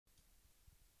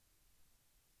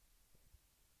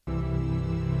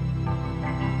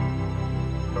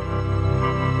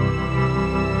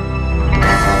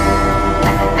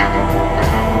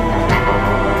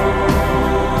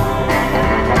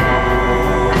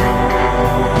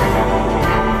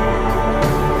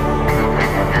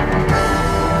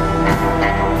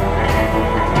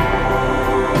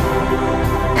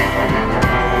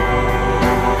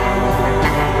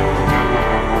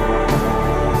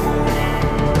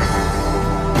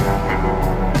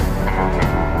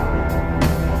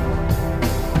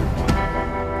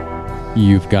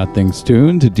You've got things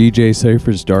tuned to DJ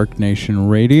Cypher's Dark Nation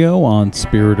Radio on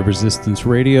Spirit of Resistance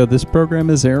Radio. This program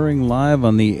is airing live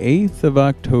on the 8th of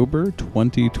October,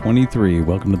 2023.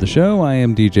 Welcome to the show. I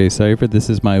am DJ Cypher. This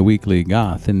is my weekly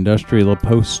goth, industrial,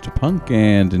 post-punk,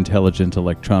 and intelligent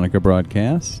electronica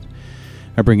broadcast.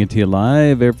 I bring it to you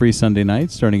live every Sunday night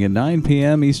starting at 9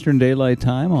 p.m. Eastern Daylight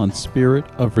Time on Spirit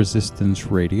of Resistance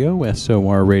Radio,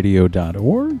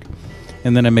 sorradio.org.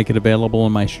 And then I make it available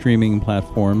on my streaming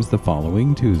platforms the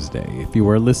following Tuesday. If you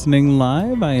are listening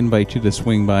live, I invite you to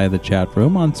swing by the chat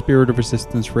room on Spirit of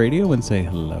Resistance Radio and say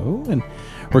hello. And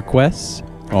requests,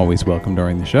 always welcome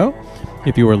during the show.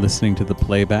 If you are listening to the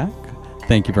playback,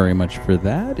 thank you very much for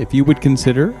that. If you would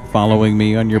consider following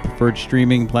me on your preferred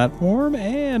streaming platform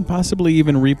and possibly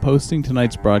even reposting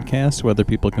tonight's broadcast so other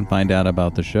people can find out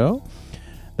about the show,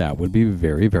 that would be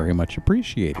very, very much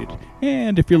appreciated.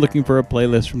 And if you're looking for a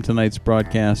playlist from tonight's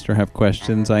broadcast or have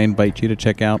questions, I invite you to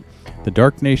check out the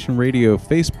Dark Nation Radio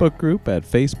Facebook group at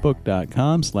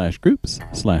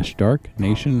facebook.com/groups/Dark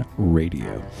Nation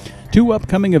Radio. Two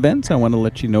upcoming events I want to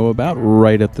let you know about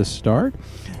right at the start.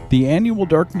 The annual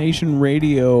Dark Nation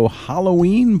Radio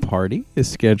Halloween party is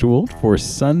scheduled for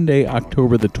Sunday,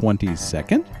 October the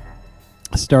 22nd.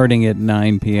 Starting at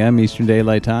 9 p.m. Eastern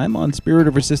Daylight Time on Spirit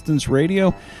of Resistance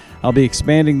Radio. I'll be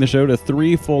expanding the show to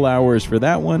 3 full hours for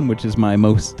that one, which is my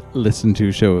most listened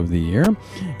to show of the year.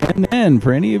 And then,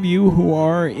 for any of you who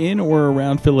are in or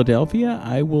around Philadelphia,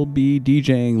 I will be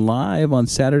DJing live on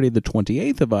Saturday the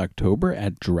 28th of October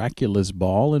at Dracula's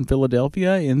Ball in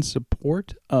Philadelphia in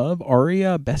support of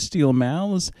Aria, Bestial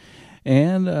Mouths,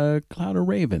 and Cloud of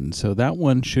Raven. So that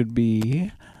one should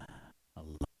be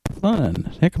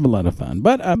fun, heck of a lot of fun.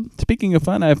 But speaking of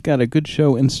fun, I've got a good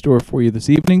show in store for you this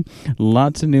evening.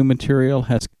 Lots of new material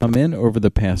has come in over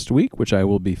the past week, which I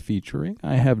will be featuring.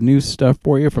 I have new stuff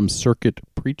for you from Circuit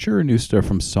Preacher, new stuff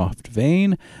from Soft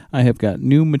Vein. I have got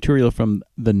new material from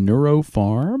the Neuro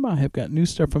Farm. I have got new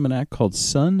stuff from an act called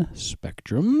Sun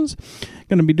Spectrums.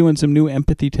 Going to be doing some new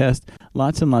empathy tests.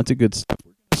 Lots and lots of good stuff.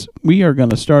 We are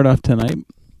going to start off tonight.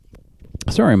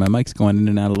 Sorry, my mic's going in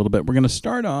and out a little bit. We're going to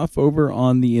start off over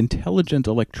on the intelligent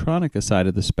electronica side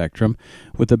of the spectrum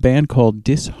with a band called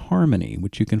Disharmony,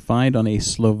 which you can find on a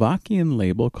Slovakian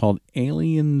label called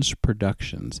Aliens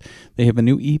Productions. They have a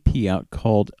new EP out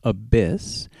called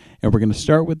Abyss, and we're going to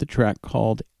start with the track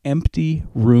called Empty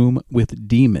Room with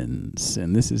Demons,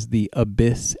 and this is the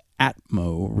Abyss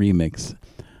Atmo remix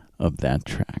of that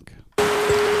track.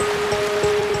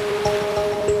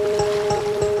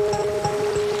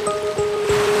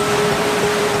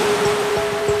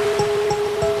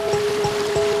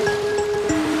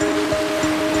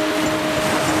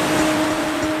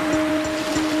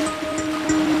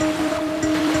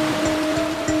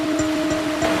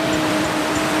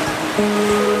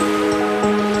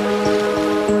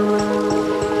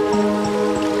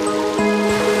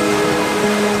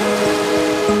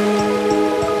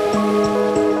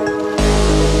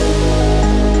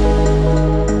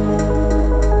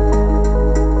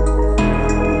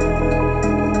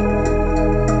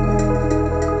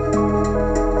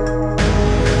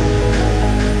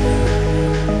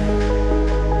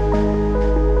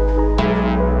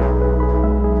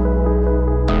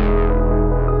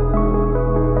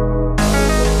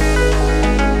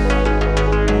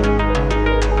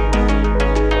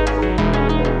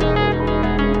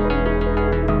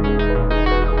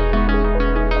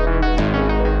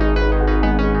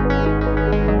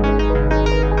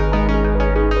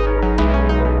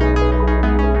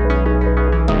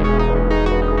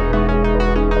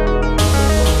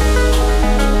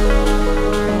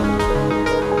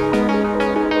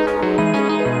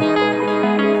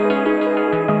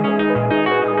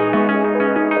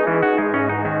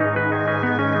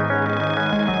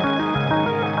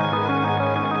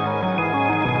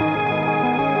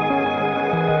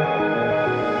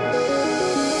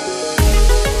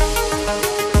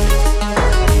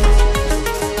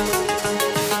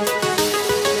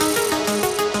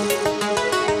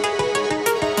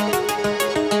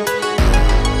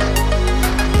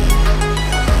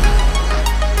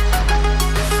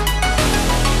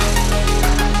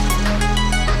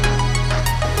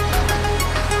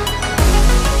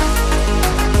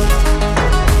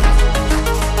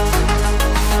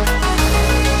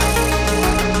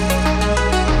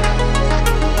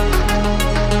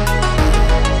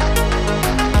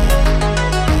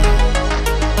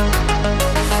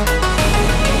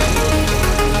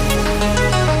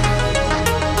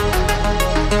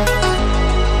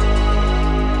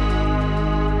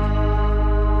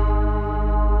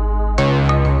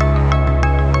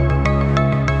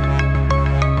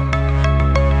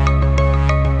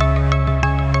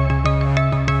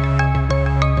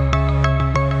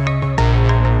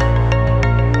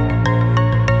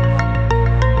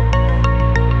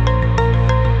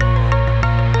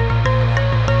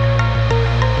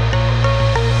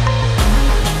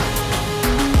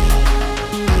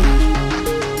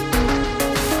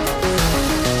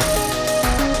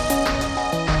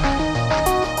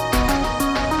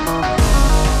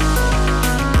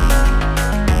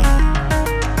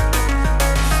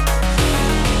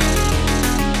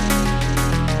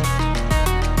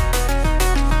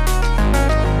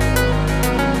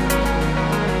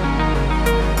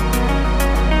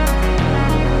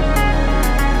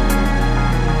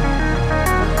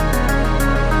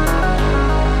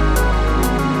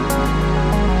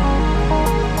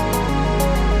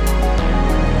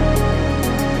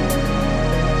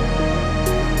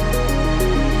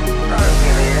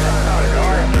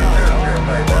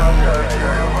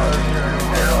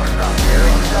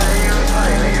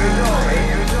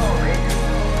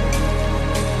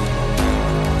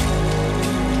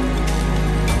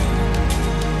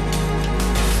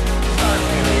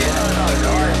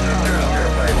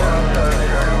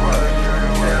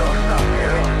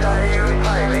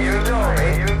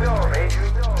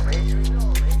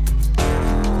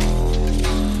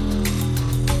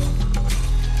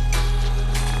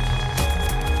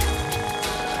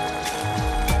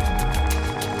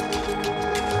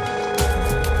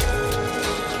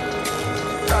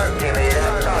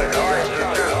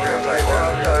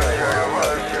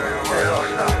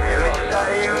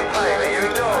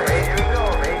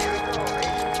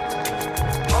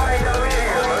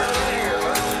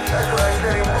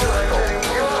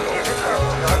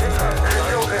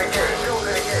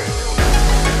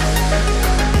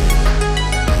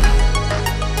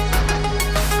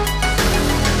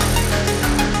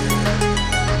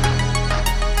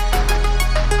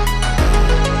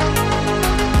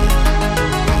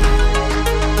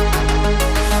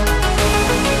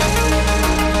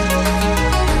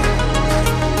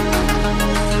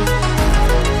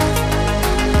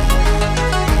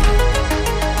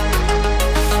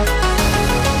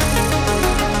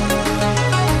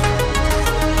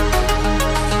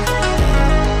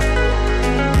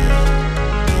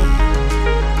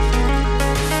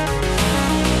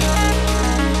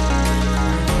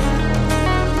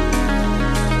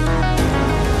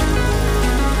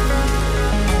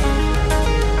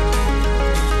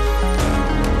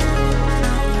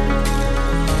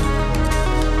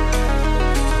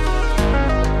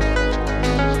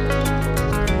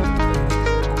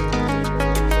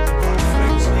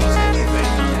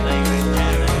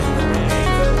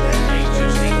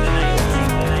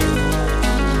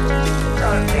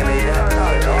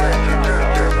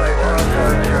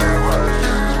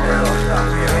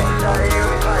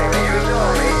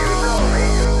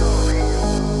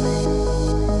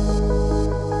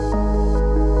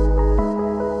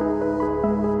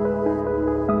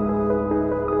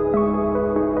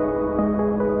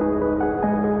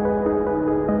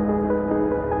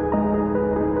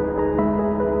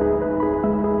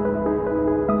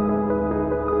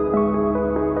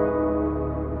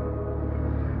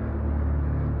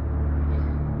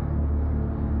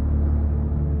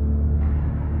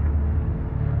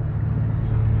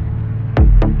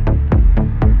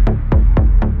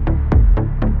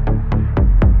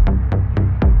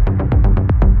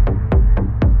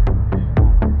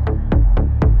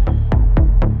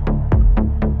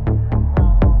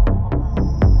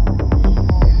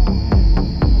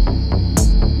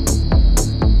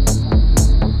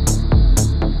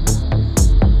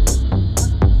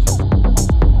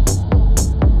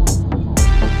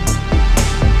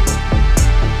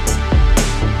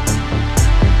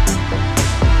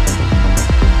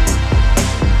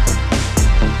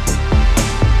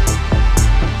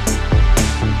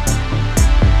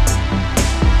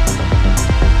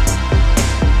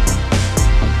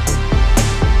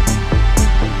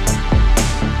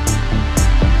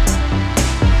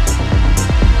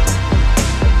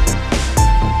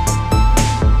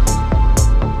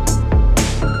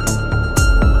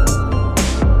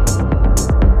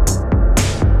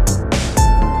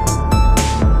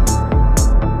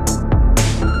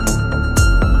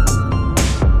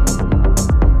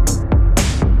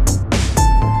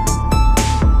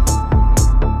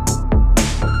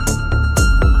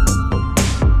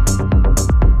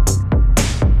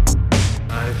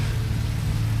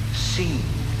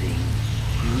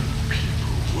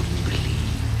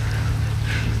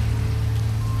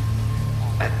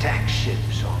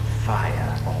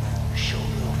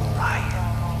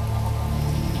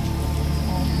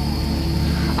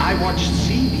 watched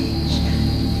sea beams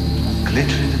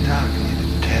glitter in the dark near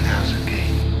the 10,000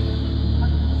 gate.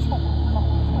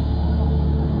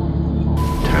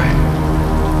 Time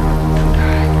to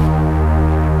die.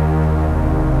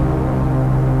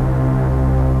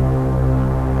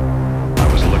 I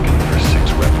was looking for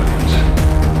 6 replicants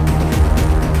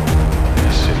in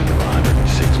a city of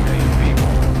 106 million people.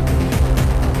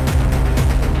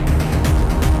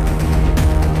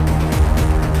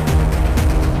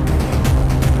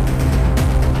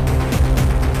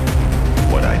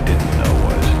 What I didn't know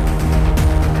was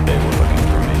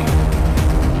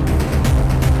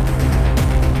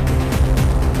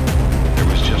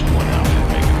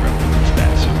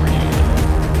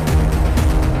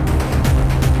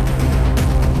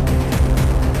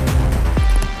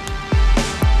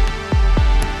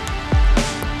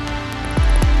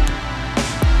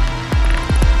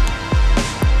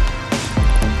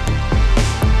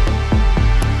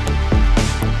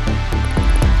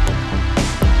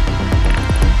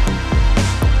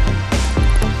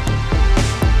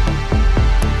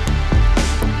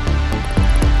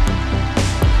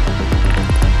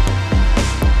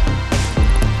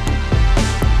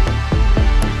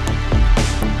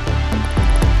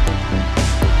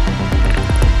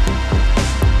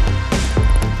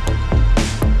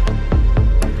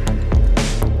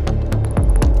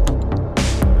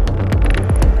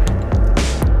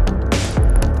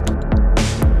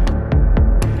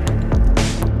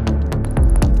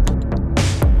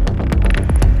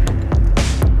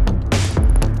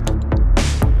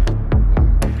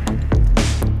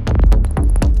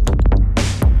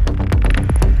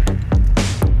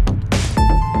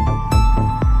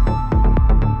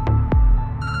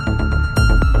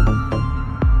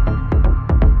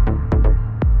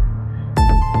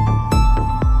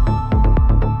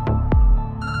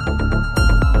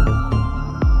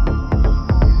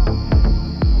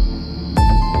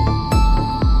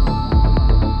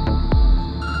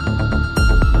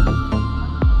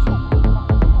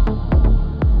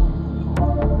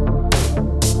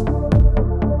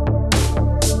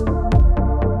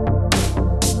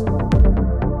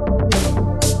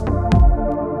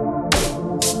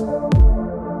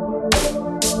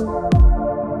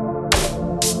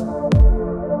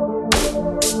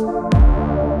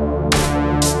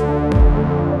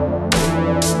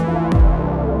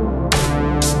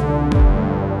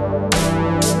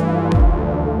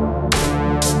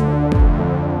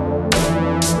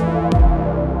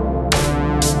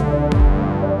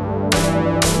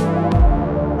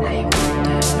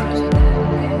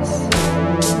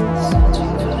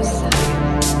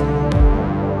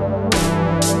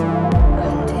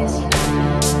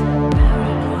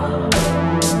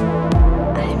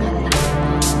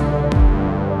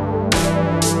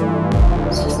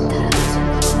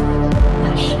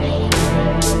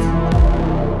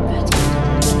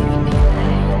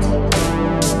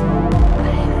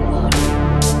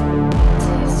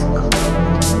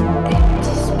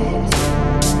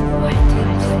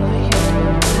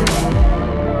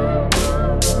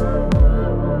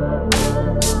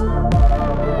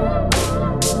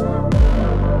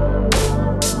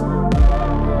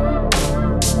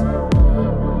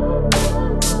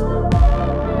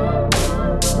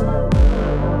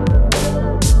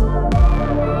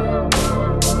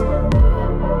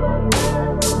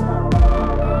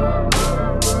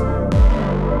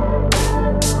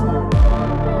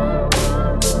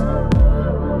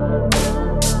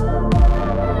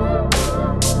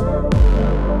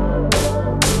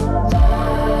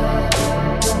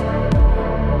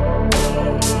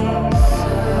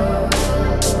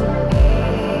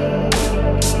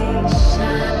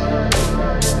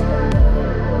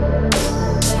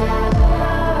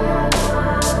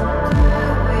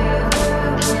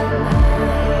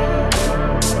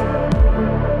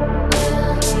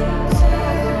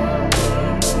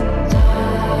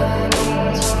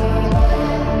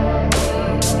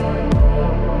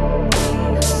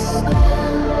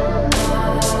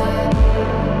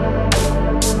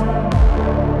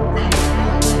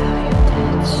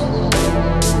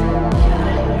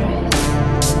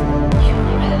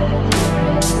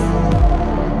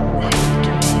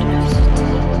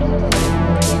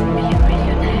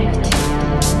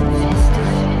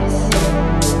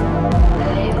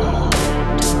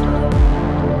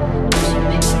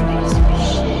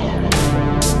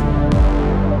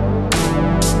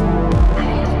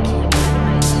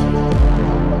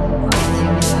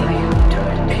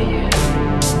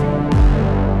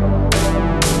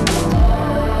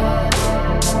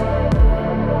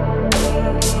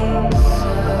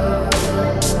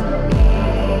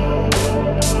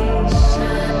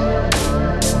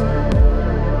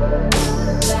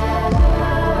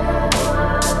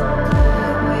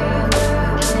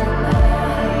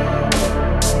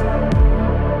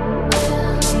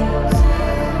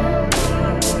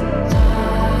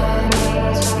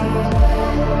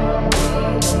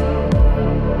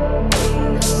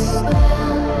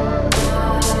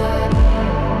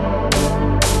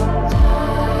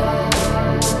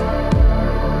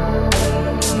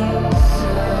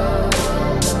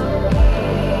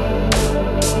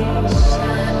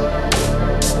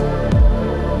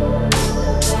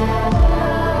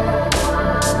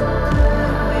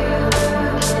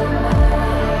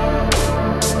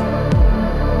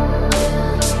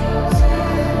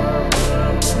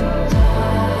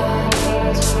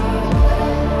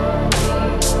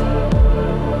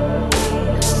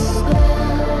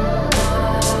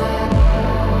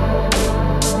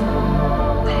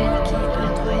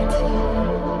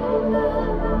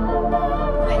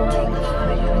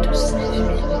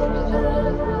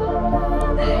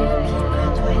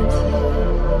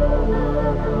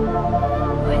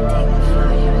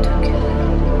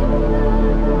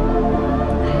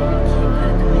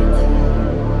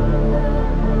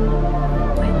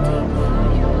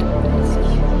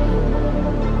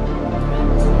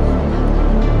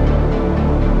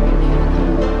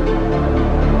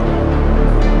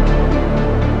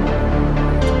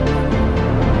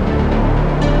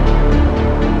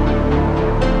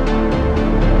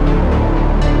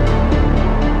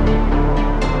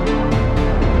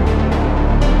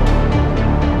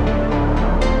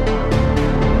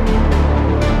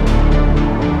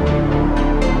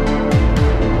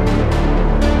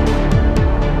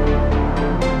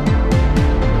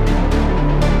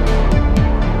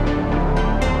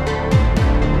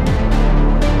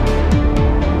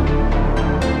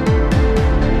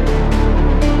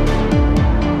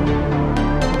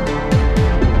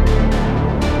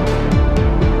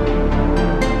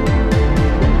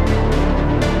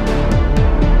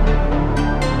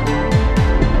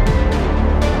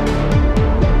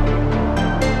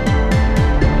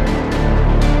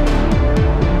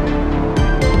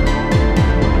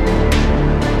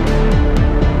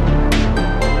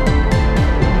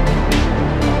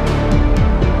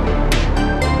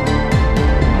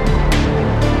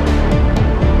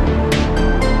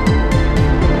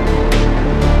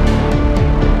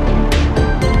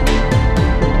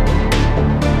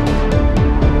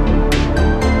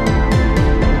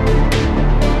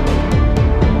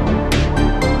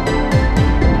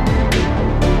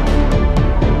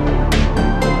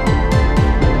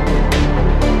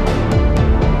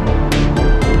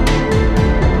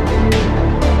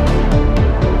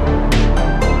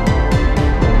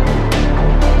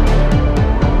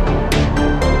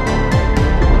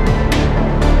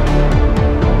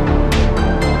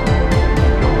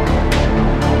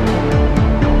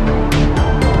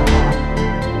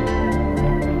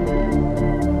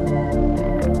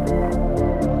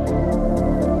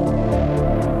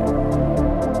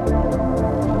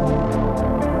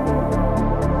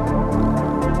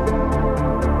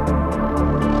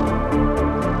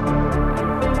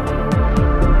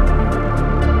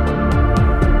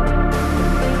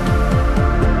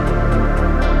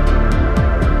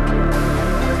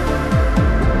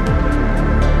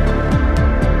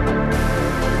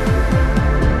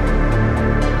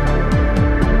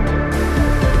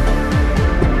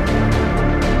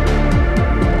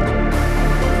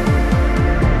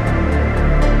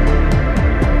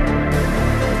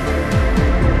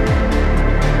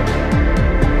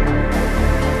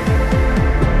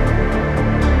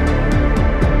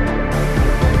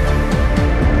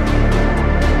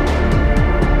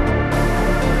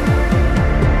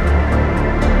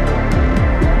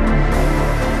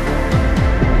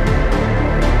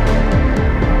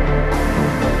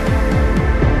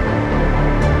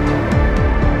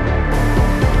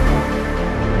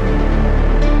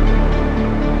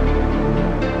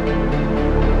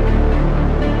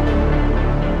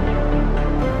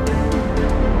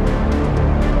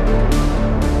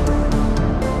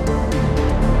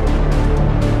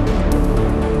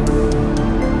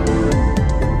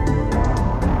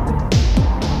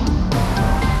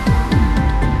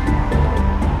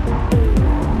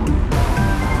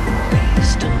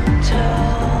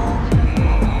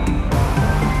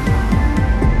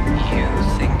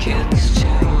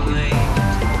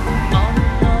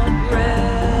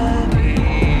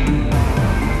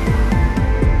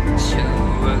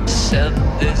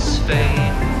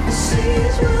fade. The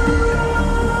seas will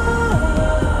rise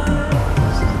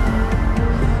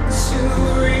to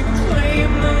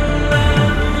reclaim the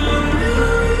land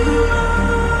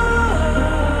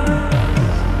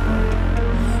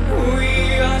where we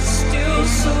are still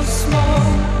so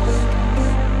small.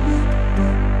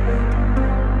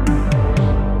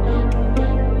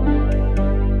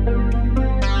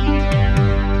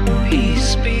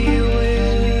 Peace be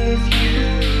with you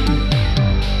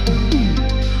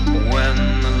when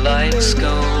the lights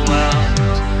go out,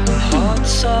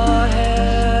 hearts are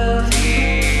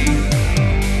heavy,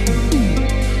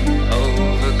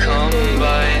 overcome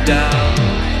by doubt.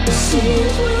 The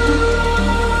seas will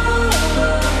rise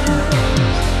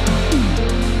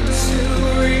to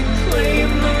reclaim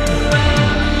the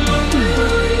land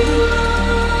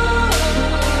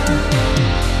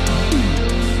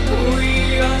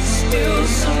we are still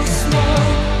so small.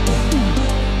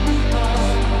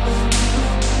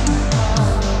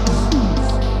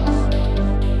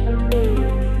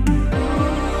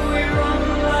 We run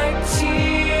like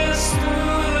tears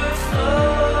through the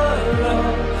flood of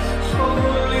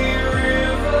holy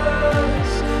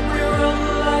rivers. We run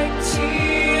like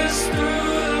tears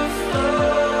through the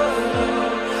flood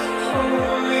of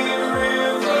holy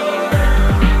rivers.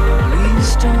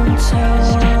 Please don't tell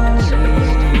me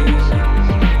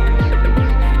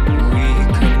we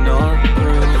cannot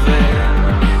prevail.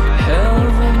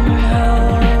 Heaven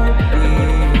help me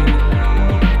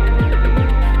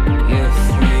if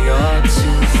we are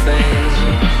to fail.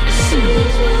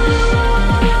 Seas will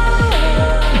rise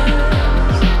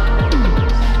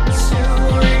to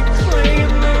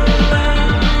reclaim the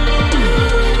land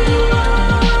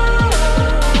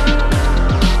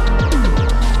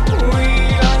we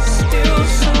are still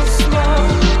so small.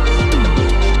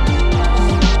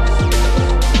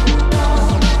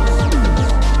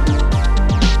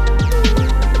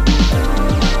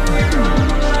 We run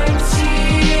like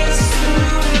tears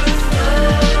through the flood of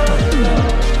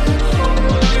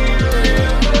holy rivers. We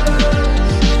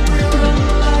run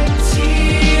like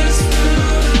tears through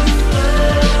the flood of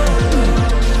holy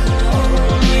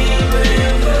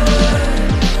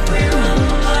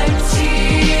rivers. We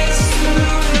run like tears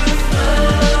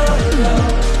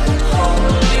through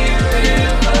the flood of holy rivers. We run like tears through the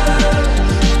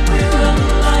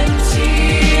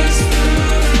flood of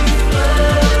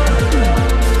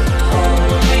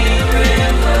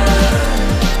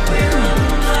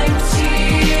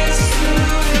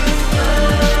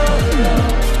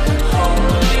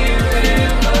holy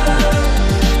rivers.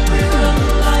 We run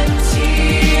like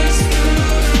tears through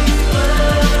the flood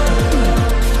of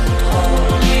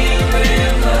holy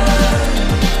rivers.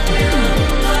 We run like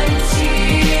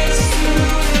tears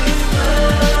through the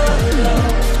flood of holy rivers. We run like tears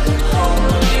through the flood of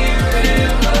holy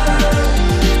rivers.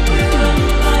 We run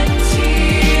like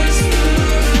tears through the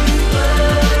flood of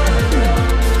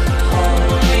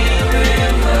holy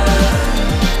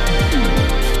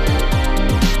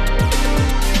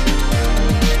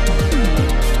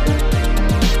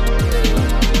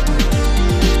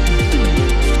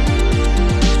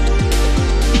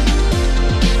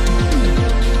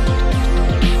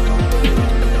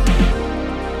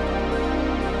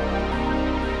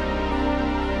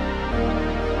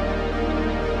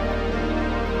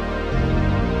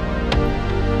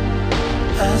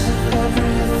as if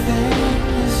everything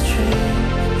has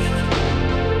changed.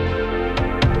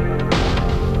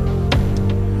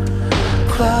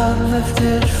 Cloud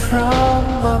lifted from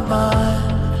my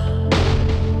mind,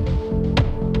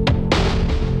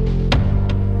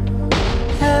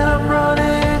 and I'm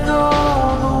running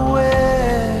all the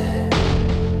way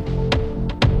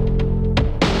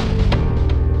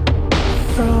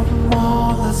from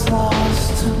all that's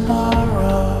lost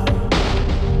tomorrow.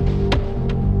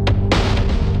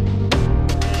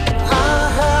 I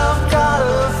have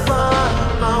gotta find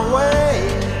my way,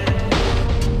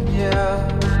 yeah.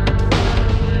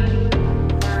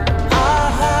 I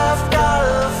have gotta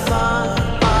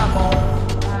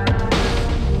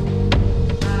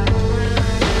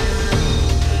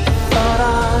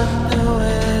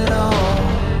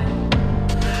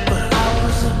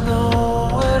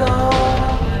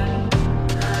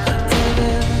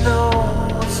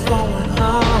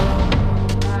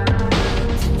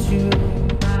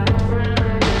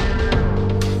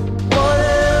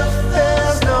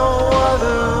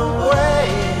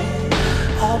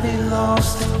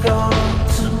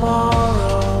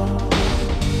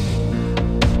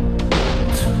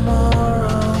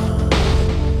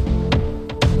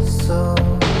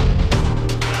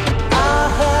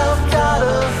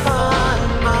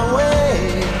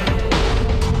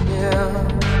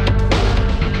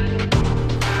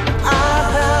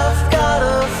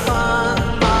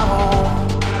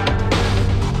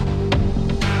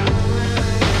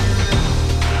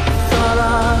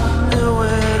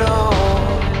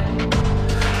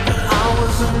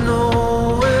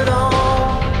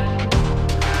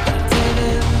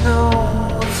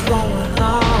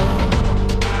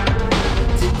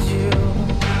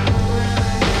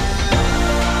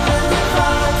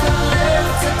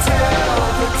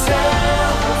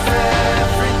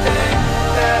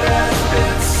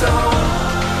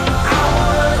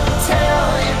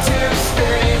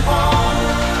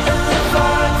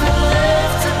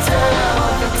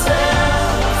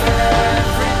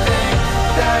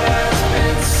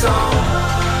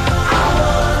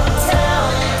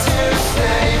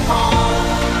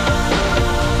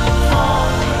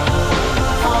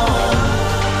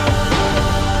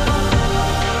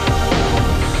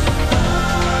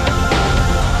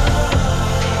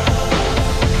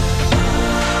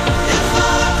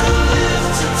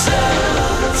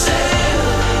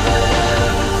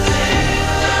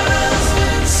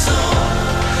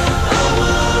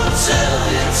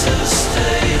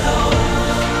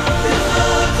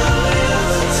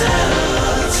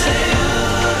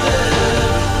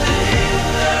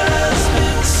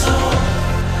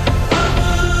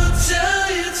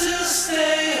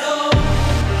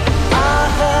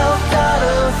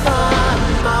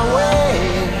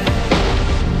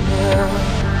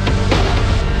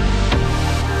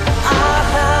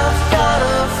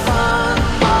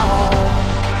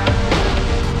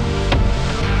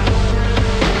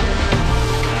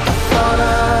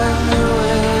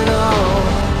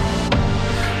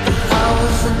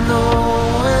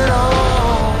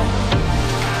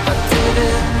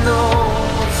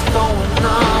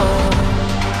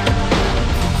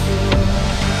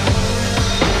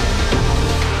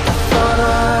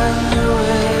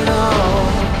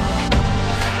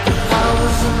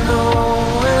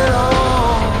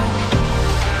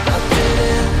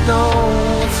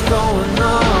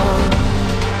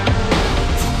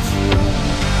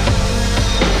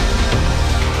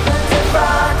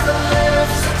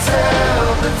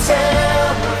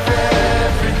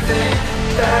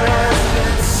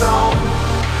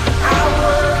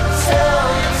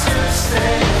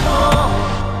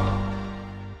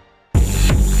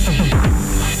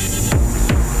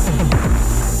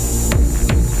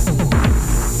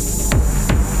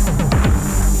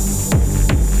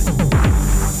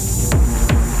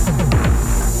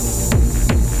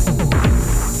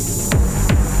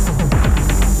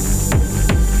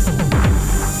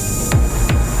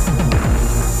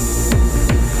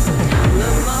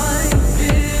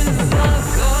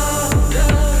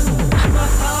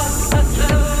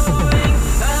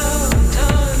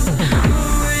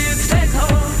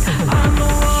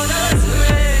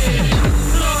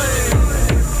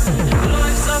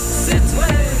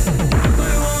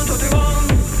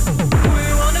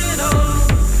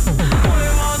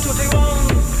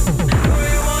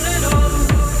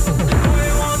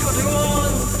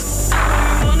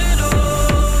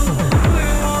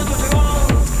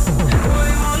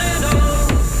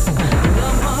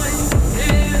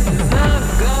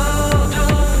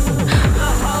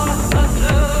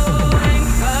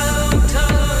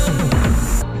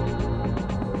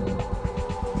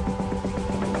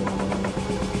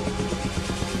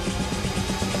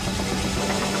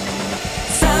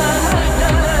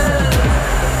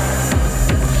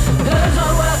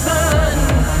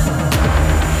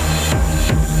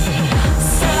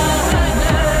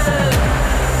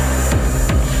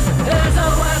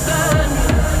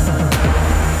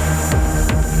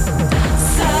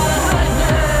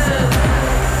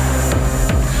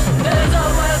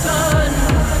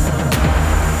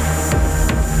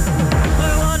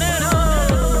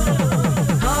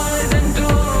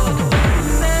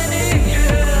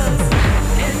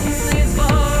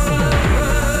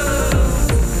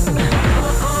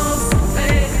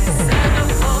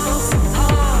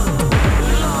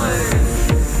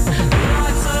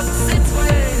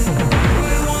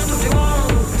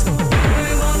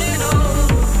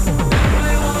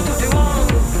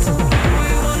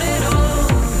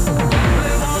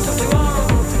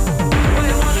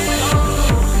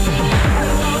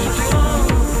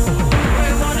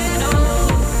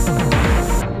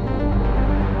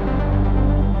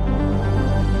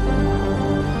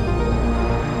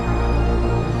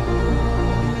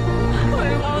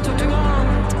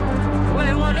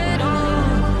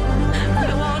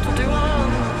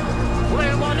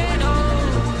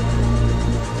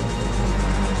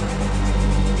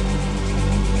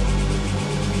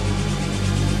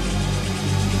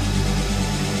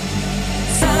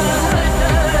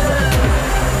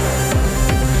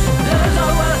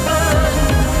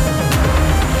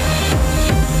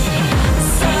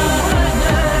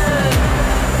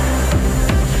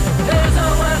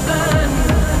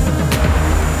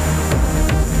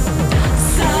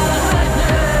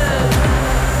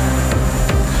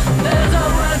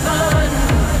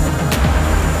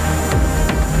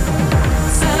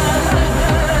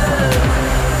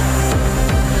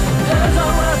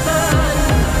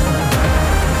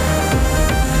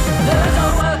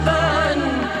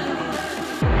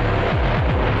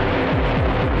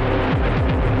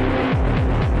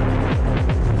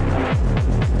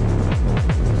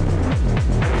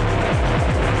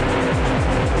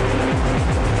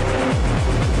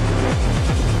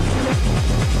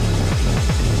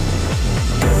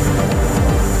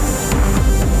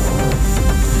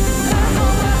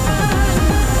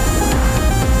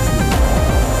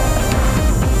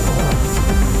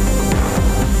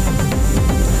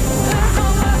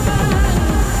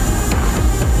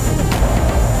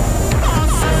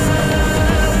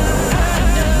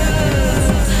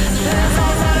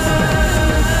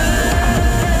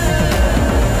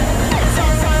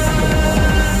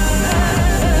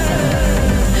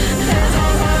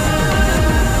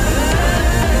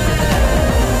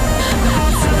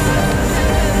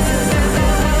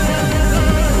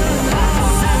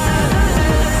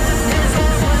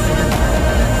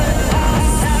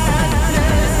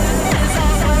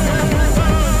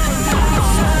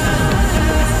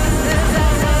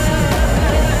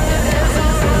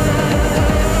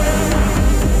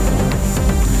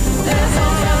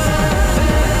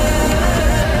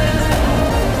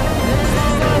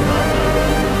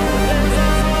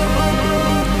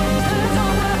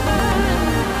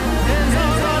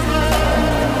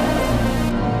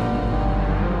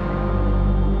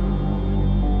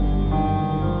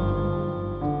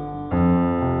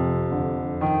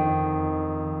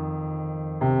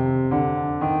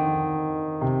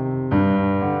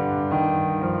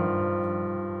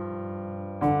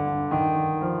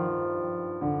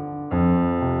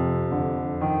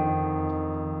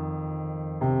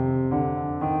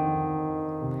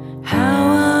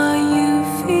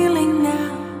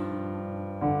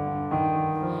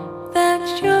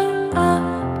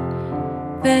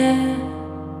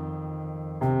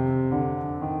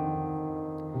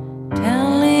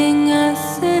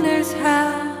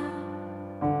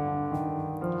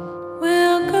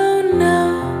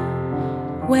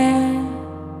where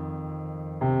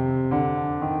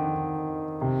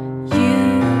you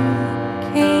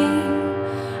came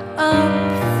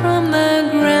up from the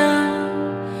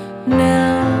ground.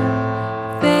 Now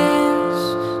there's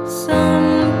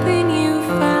something you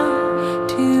found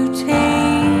to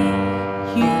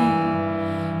take you,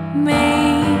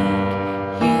 make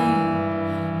you,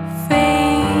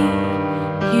 fade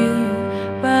you,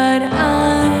 but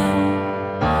I'm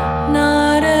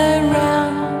not around.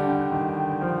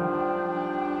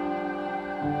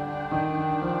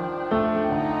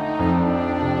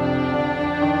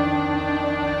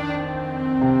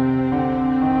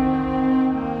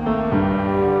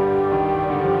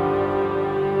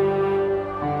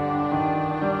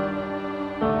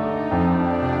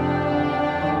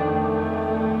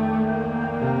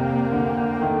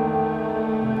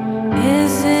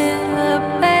 Is it a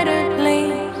better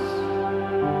place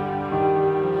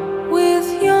with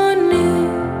your new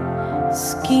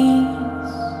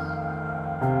schemes?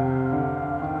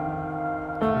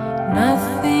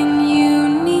 Nothing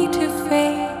you need to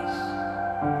face,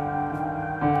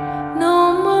 no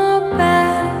more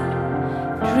bad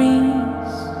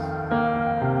dreams.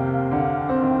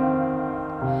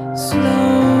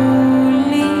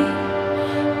 Slowly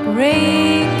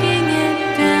breaking it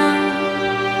down.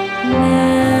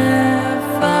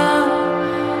 Never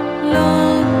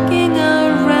looking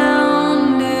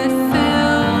around, it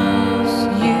fills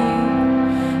you,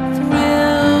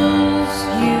 thrills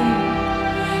you,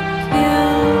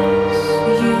 kills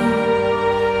you.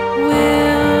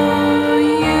 Will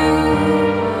you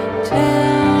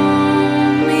tell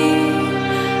me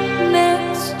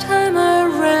next time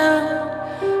around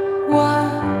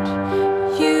what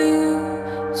you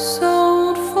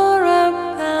sold for a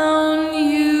pound?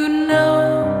 You know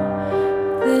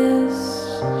this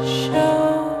show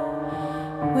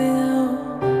will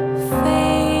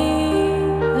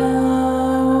fade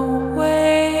away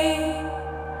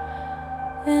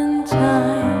in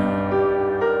time.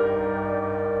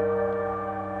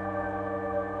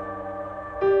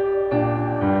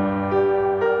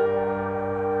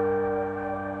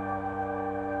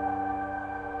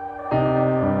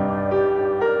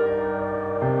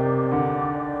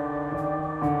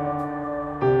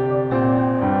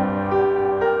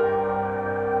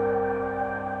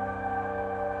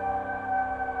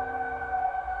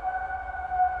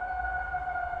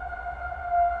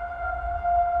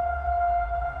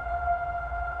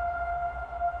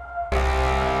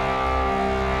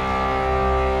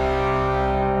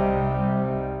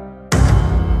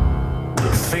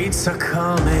 The fates are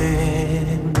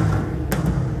coming.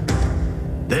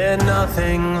 They're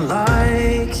nothing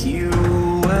like you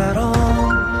at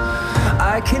all.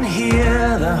 I can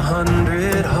hear the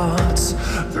 100 hearts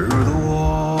through the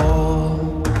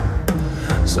wall.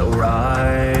 So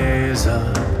rise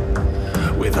up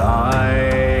with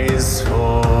eyes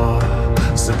for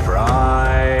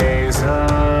surprise.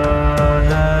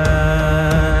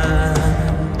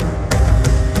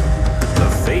 The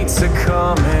fates are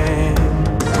coming,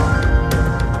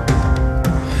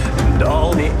 and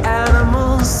all the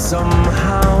animals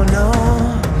somehow know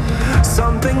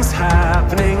something's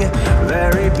happening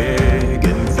very big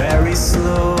and very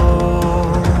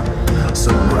slow.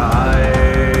 So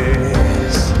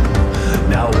rise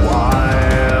now,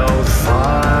 wildfire,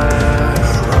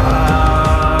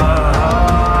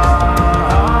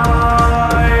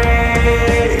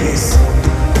 rise.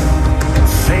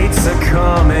 Fates are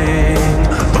coming,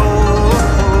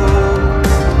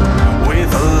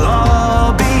 with a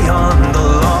law beyond the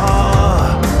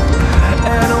law,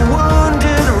 and a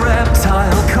wounded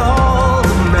reptile called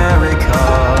America.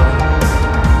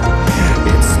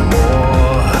 It's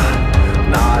more,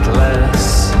 not less.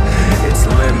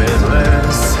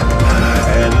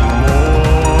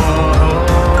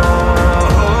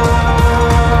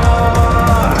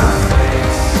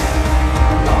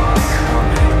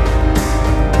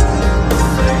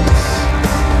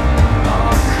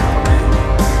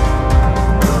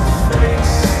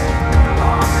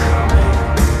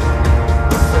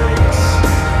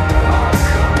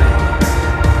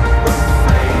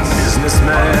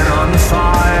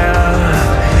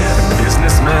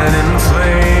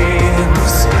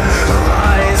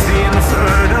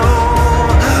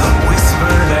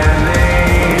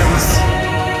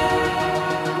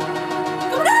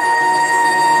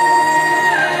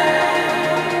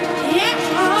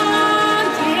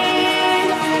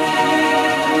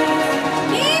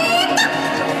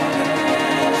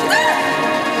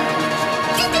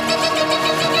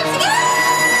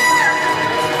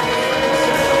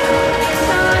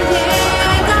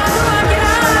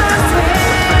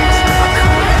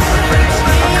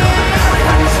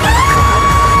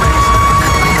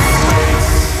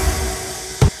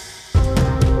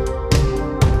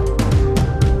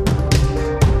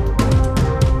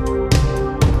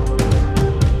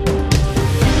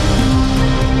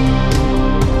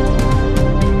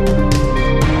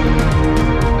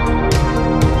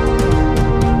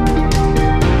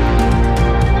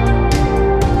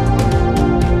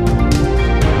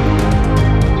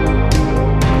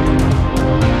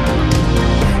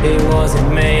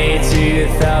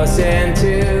 pretend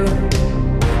to.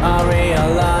 I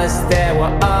realized there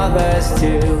were others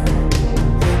too,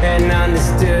 and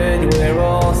understood we're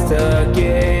all stuck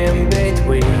in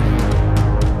between.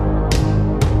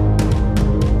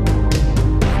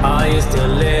 I used to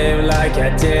live like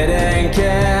I didn't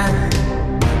care,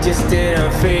 just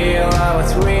didn't feel I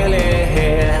was really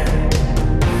here.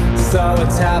 So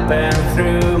it's happened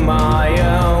through my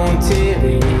own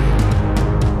TV.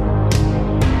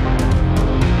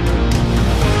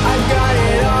 I got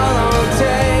it all on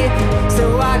tape,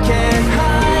 so I can't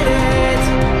hide it.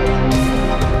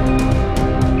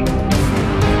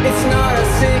 It's not a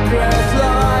secret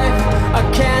life, I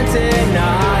can't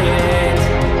deny it.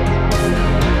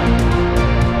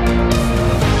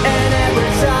 And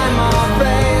every time I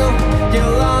fail,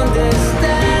 you'll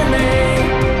understand me.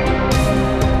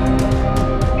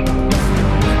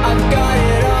 I've got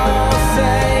it all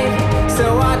saved, so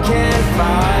I can't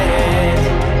fight it.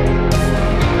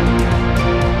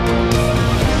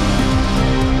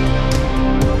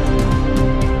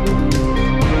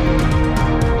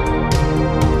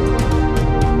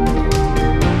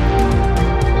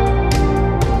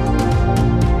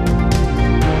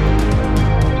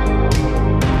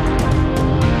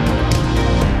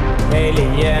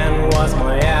 Alien was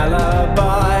my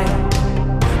alibi.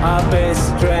 I've been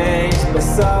strange, but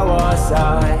so was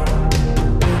I.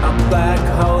 A black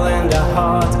hole in the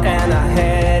heart and a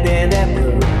head in the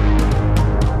blue.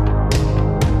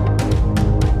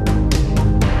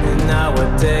 And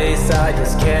nowadays I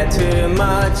just care too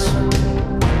much,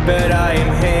 but I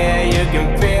am here, you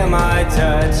can feel my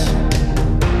touch.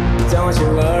 Don't you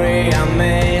worry, I'm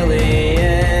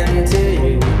alien to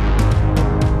you.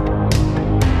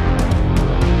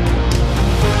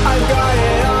 I got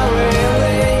it all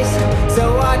released, so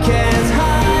I can't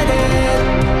hide it.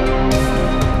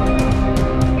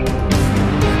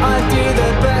 I do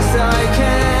the best I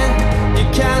can, you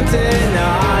can't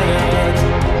deny it.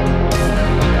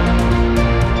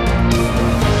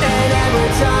 And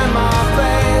every time I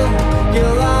fail,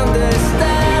 you'll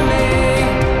understand me.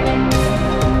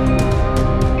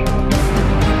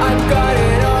 I've got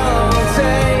it all on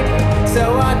tape, so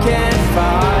I can't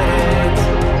fight it.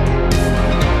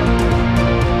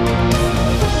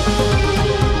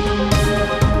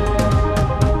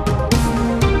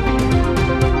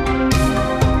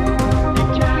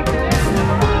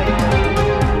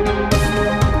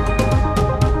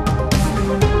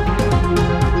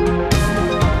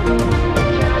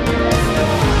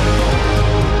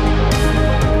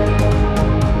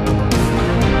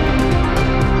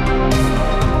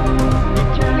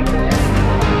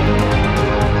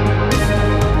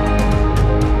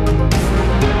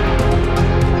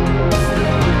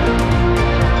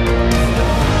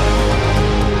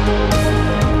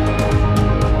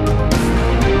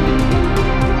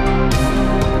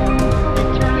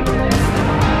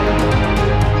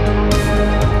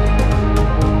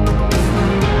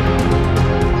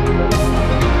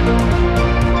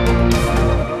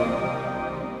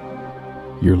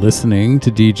 You're listening to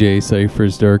DJ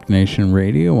Cypher's Dark Nation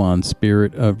Radio on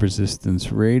Spirit of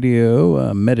Resistance Radio,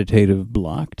 a meditative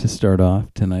block to start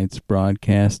off tonight's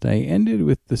broadcast. I ended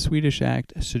with the Swedish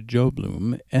act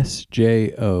Sjoblom,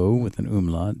 S-J-O with an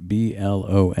umlaut,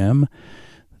 B-L-O-M.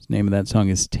 The name of that song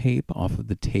is Tape off of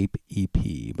the Tape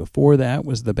EP. Before that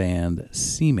was the band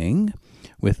Seeming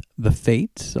with The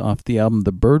Fates off the album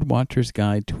The Birdwatcher's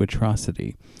Guide to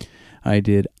Atrocity. I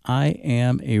did I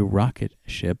Am a Rocket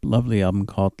Ship, lovely album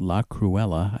called La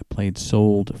Cruella. I played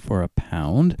Sold for a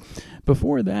Pound.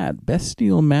 Before that,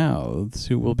 Bestial Mouths,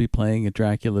 who will be playing at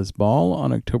Dracula's Ball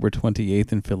on October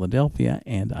 28th in Philadelphia,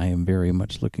 and I am very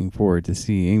much looking forward to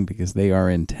seeing because they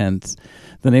are intense.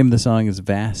 The name of the song is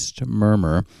Vast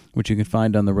Murmur, which you can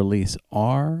find on the release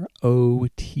R-O-T-T.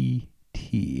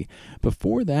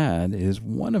 Before that is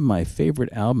one of my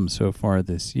favorite albums so far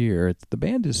this year. The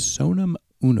band is Sonum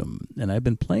Unum, and I've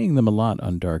been playing them a lot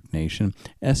on Dark Nation.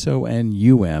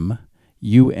 S-O-N-U-M,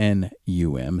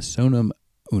 U-N-U-M, Sonum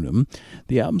Unum.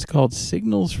 The album's called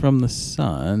Signals from the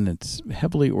Sun. It's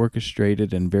heavily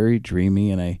orchestrated and very dreamy,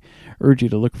 and I urge you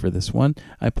to look for this one.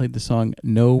 I played the song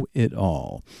Know It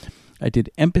All. I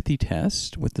did Empathy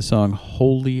Test with the song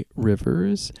Holy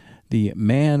Rivers, the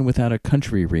Man Without a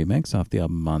Country remix off the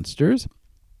album Monsters.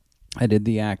 I did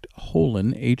the act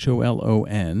Holon,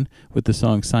 H-O-L-O-N, with the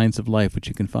song Signs of Life, which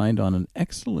you can find on an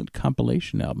excellent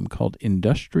compilation album called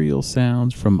Industrial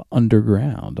Sounds from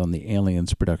Underground on the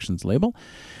Aliens Productions label.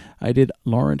 I did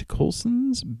Laurent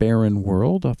Coulson's Barren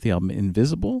World off the album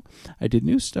Invisible. I did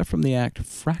new stuff from the act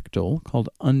Fractal called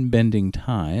Unbending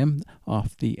Time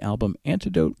off the album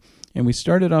Antidote. And we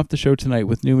started off the show tonight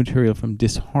with new material from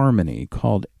Disharmony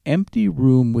called Empty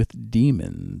Room with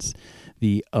Demons,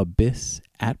 the Abyss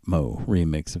Atmo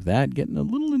remix of that, getting a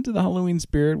little into the Halloween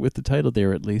spirit with the title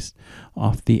there, at least,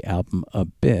 off the album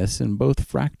Abyss. And both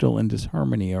Fractal and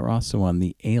Disharmony are also on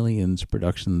the Aliens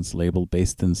Productions label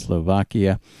based in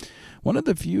Slovakia. One of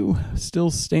the few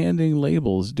still standing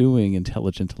labels doing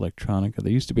intelligent electronica.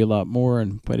 There used to be a lot more,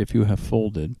 and quite a few have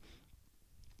folded.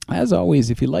 As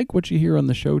always, if you like what you hear on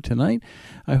the show tonight,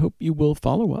 I hope you will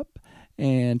follow up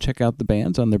and check out the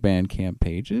bands on their Bandcamp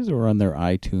pages or on their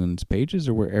iTunes pages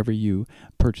or wherever you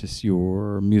purchase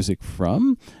your music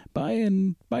from. Buy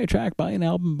a track, buy an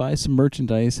album, buy some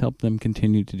merchandise, help them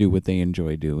continue to do what they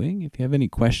enjoy doing. If you have any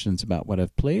questions about what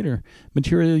I've played or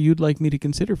material you'd like me to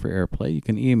consider for airplay, you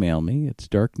can email me. It's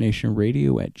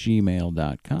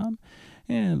darknationradio@gmail.com.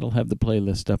 And I'll have the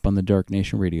playlist up on the Dark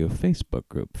Nation Radio Facebook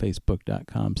group,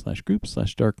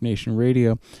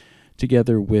 facebook.com/group/darknationradio,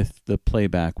 together with the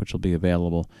playback, which will be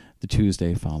available the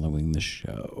Tuesday following the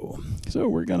show. So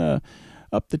we're going to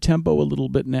up the tempo a little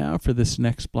bit now for this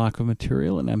next block of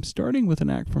material, and I'm starting with an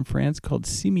act from France called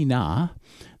Simina.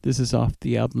 This is off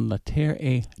the album La Terre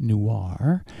est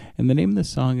Noire, and the name of the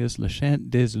song is Le Chant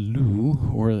des Loups,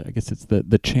 or I guess it's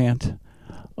the Chant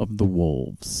of the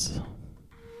Wolves.